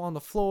was on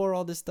the floor,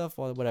 all this stuff,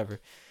 whatever.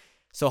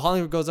 So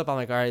Hollingsworth goes up. I'm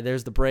like, all right,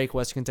 there's the break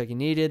Western Kentucky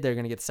needed. They're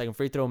going to get the second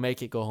free throw,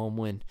 make it, go home,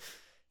 win.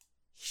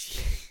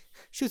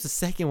 Shoots the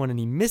second one, and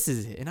he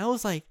misses it. And I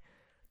was like,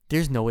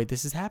 there's no way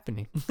this is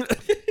happening.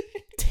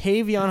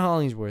 Tavion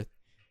Hollingsworth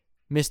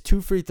missed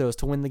 2 free throws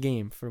to win the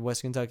game for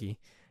Western Kentucky.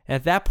 And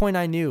at that point,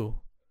 I knew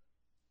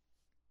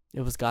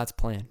it was God's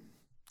plan.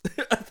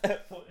 At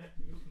that point.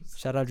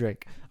 Shout out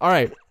Drake. All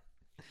right.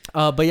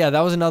 But yeah,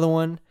 that was another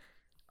one.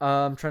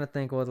 I'm trying to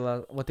think what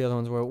the other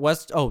ones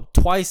were.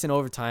 Twice in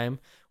overtime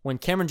when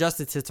Cameron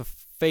Justice hits a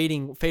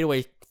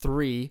fadeaway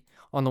 3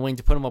 on the wing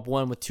to put him up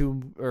 1 with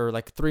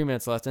 3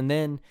 minutes left, and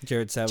then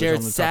Jared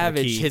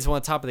Savage hits one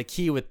on top of the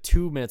key with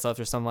 2 minutes left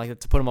or something like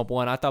that to put him up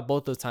 1. I thought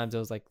both those times it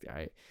was like, all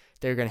right,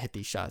 they're gonna hit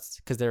these shots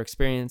because they're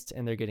experienced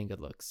and they're getting good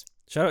looks.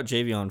 Shout out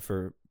Javion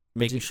for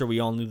making sure we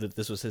all knew that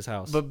this was his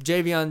house. But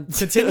Javion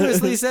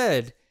continuously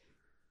said,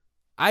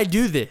 I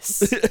do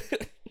this.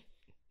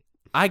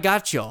 I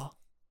got y'all.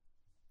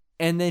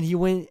 And then he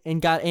went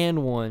and got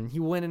and one. He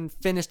went and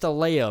finished a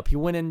layup. He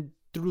went and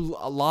threw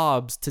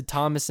lobs to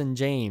Thomas and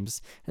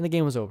James. And the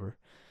game was over.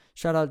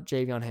 Shout out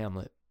Javion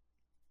Hamlet.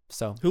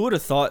 So who would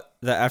have thought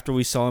that after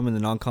we saw him in the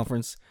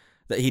non-conference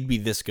that he'd be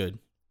this good?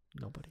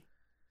 Nobody.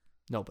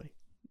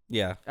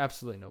 Yeah.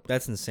 Absolutely nobody.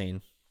 That's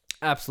insane.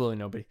 Absolutely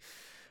nobody.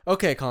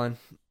 Okay, Colin.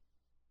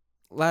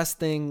 Last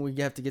thing we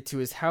have to get to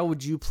is how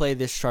would you play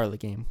this Charlotte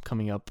game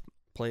coming up?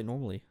 Play it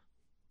normally.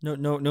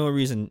 No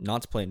reason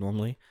not to play it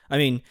normally. I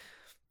mean,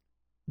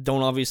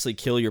 don't obviously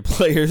kill your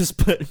players,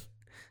 but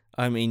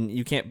I mean,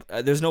 you can't.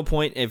 There's no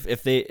point if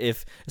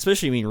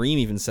especially. I mean, Reem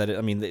even said it.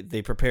 I mean,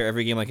 they prepare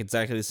every game like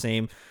exactly the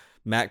same.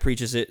 Mac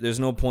preaches it. There's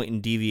no point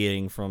in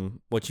deviating from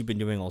what you've been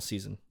doing all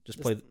season.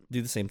 Just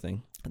do the same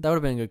thing. That would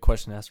have been a good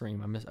question to ask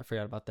Reem. I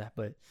forgot about that,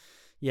 but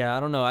yeah, I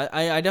don't know.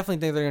 I definitely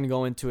think they're going to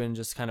go into it and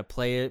just kind of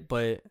play it,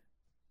 but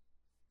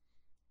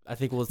I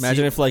think we'll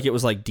imagine if like it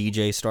was like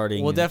DJ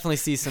starting. We'll definitely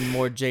see some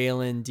more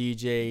Jalen,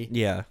 DJ,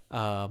 yeah,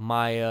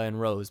 Maya, and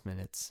Rose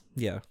minutes.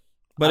 Yeah,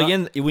 but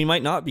again, we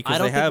might not because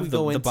they have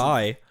the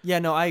bye. Yeah,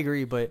 no, I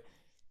agree, but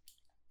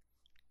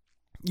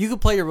you could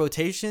play your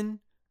rotation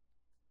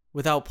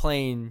without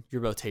playing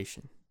your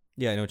rotation.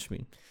 Yeah, I know what you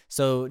mean.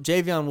 So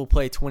Javion will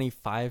play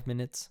 25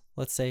 minutes,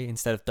 let's say,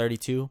 instead of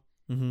 32.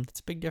 Mm-hmm. It's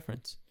a big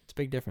difference.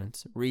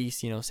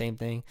 Reese, same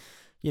thing.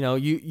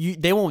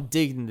 They won't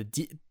dig in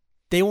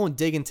they won't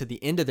dig into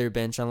the end of their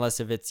bench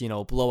unless if it's,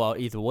 blowout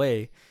either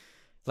way.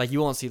 Like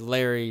you won't see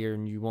Larry or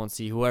you won't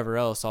see whoever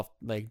else off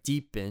like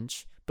deep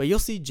bench, but you'll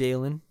see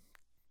Jalen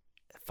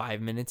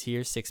 5 minutes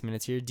here, 6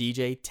 minutes here,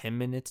 DJ 10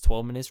 minutes,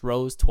 12 minutes,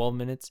 Rose 12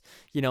 minutes,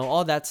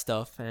 all that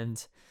stuff,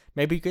 and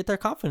maybe get their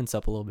confidence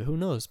up a little bit. Who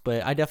knows?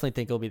 But I definitely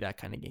think it'll be that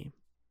kind of game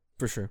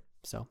for sure.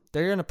 So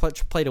they're gonna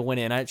play to win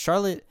it. And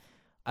Charlotte,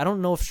 I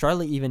don't know if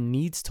Charlotte even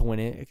needs to win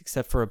it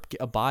except for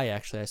a bye.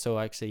 Actually,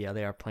 yeah,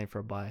 they are playing for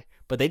a bye.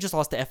 But they just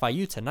lost to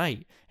FIU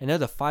tonight, and they're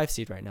the 5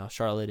 seed right now.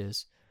 Charlotte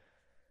is.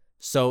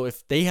 So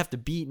if they have to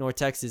beat North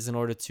Texas in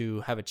order to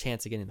have a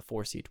chance of getting the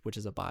 4 seed, which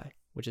is a bye,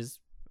 which is,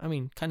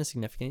 kind of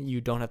significant. You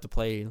don't have to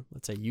play,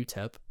 let's say,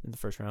 UTEP in the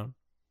first round.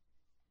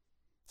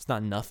 It's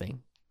not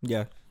nothing.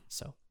 Yeah.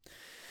 So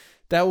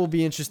that will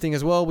be interesting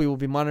as well. We will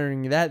be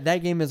monitoring that.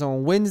 That game is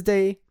on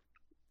Wednesday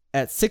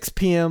at 6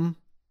 p.m.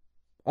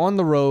 on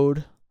the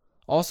road,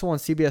 also on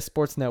CBS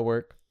Sports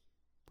Network.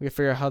 We can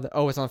figure out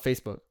how it's on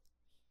Facebook.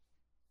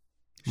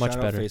 Much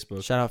better.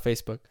 Shout out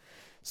Facebook.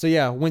 So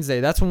yeah,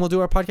 Wednesday. That's when we'll do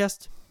our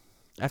podcast.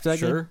 After that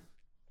game. Sure.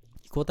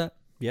 You cool with that?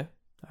 Yeah.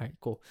 All right.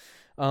 Cool.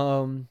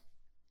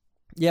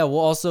 Yeah, we'll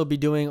also be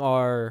doing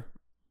our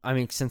I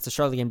mean, since the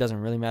Charlotte game doesn't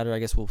really matter, I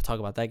guess we'll talk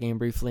about that game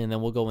briefly, and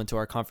then we'll go into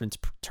our conference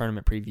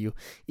tournament preview,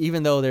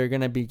 even though there are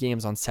going to be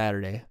games on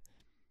Saturday.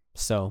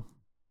 So,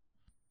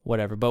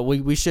 whatever. But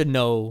we should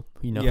know,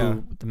 who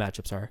the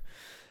matchups are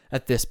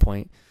at this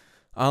point.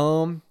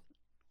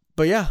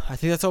 But yeah, I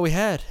think that's all we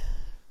had.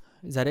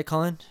 Is that it,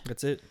 Colin?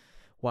 That's it.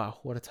 Wow,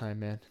 what a time,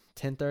 man.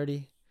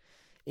 10:30.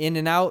 In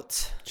and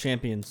out.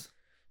 Champions,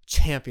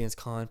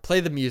 Colin. Play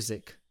the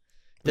music.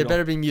 There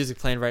better be music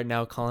playing right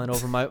now, Colin,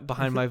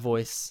 behind my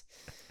voice.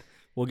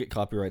 We'll get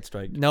copyright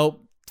strike.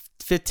 Nope.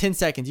 10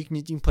 seconds. You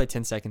can play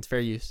 10 seconds. Fair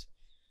use.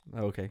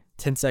 Oh, okay.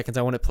 10 seconds.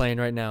 I want it playing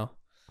right now.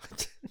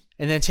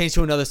 And then change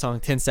to another song.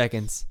 10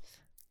 seconds.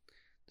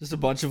 Just a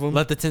bunch of them.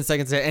 Let the 10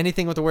 seconds say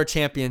anything with the word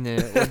champion in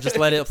it. Or just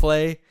let it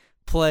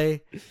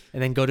play,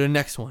 and then go to the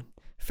next one.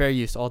 Fair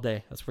use all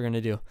day. That's what we're going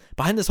to do.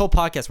 Behind this whole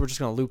podcast, we're just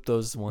going to loop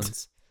those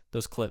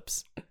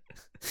clips.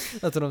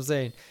 That's what I'm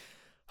saying.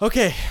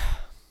 Okay.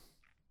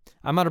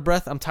 I'm out of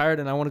breath. I'm tired,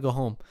 and I want to go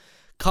home.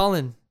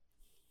 Colin,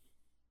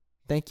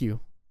 thank you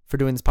for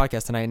doing this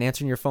podcast tonight and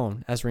answering your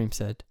phone, as Reem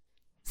said.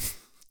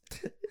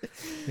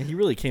 He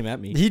really came at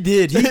me. He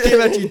did. He came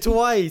at you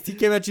twice. He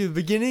came at you at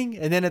the beginning,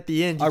 and then at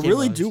the end. I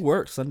really do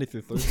work Sunday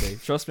through Thursday.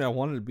 Trust me, I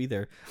wanted to be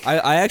there.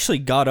 I actually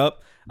got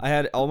up. I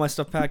had all my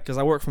stuff packed because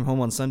I work from home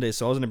on Sunday,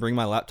 so I was going to bring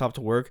my laptop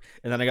to work,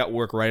 and then I got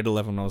work right at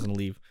 11 when I was going to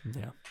leave.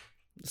 Yeah.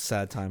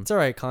 Sad time. It's all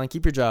right, Colin.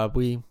 Keep your job.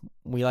 We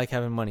like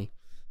having money.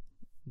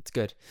 It's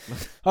good.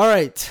 All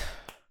right.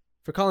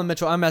 For Colin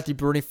Mitchell, I'm Matthew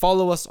Bruni.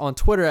 Follow us on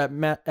Twitter at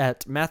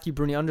Matthew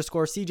Bruni _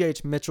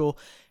 CJH Mitchell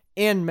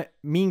and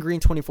Mean Green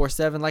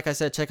 24/7. Like I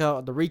said, check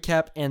out the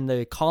recap and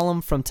the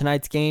column from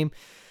tonight's game.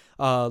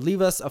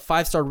 Leave us a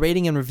 5-star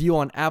rating and review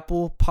on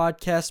Apple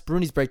Podcasts,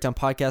 Bruni's Breakdown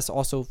Podcast.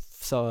 Also,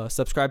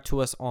 subscribe to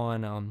us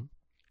on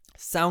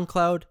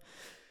SoundCloud.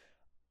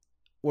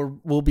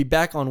 We'll be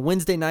back on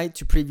Wednesday night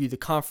to preview the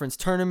conference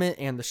tournament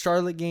and the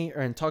Charlotte game,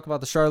 and talk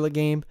about the Charlotte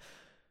game.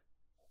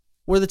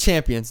 We're the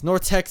champions.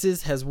 North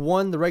Texas has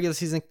won the regular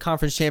season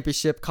conference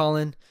championship,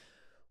 Colin.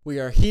 We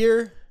are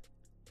here,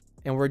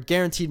 and we're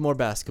guaranteed more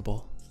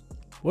basketball.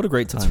 What a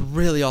great time. That's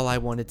really all I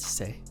wanted to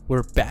say.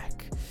 We're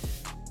back.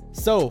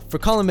 So, for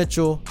Colin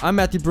Mitchell, I'm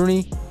Matthew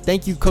Bruni.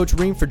 Thank you, Coach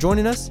Reem, for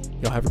joining us.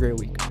 Y'all have a great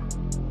week.